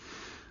you,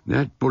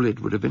 that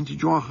bullet would have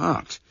entered your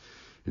heart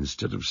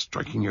instead of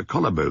striking your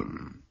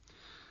collarbone.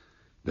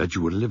 That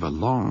you will live a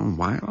long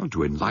while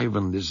to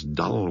enliven this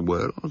dull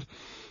world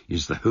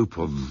is the hope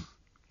of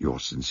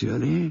yours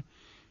sincerely,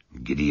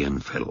 Gideon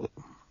Fell.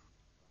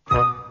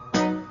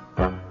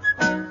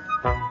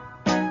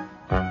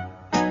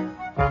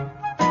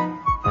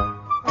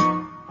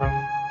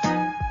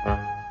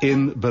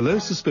 In Below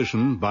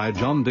Suspicion by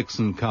John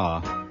Dickson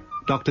Carr,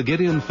 Dr.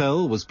 Gideon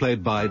Fell was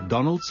played by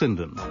Donald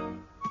Sinden.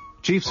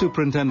 Chief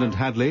Superintendent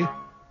Hadley,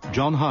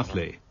 John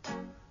Hartley.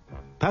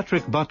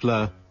 Patrick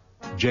Butler,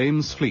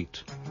 James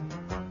Fleet.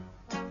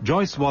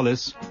 Joyce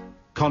Wallace,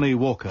 Connie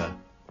Walker.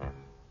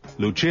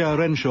 Lucia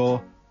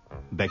Renshaw,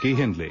 Becky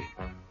Hindley.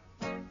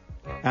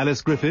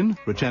 Alice Griffin,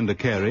 Richenda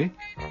Carey.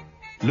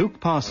 Luke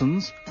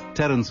Parsons,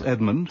 Terence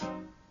Edmund.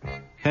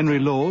 Henry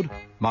Lord,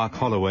 Mark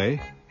Holloway.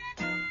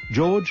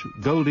 George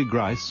Goldie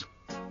Grice,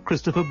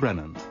 Christopher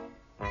Brennan.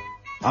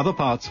 Other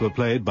parts were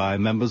played by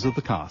members of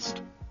the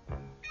cast.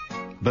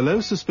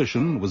 Below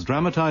Suspicion was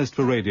dramatized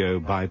for radio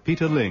by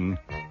Peter Ling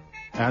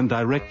and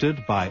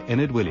directed by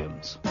Enid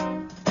Williams.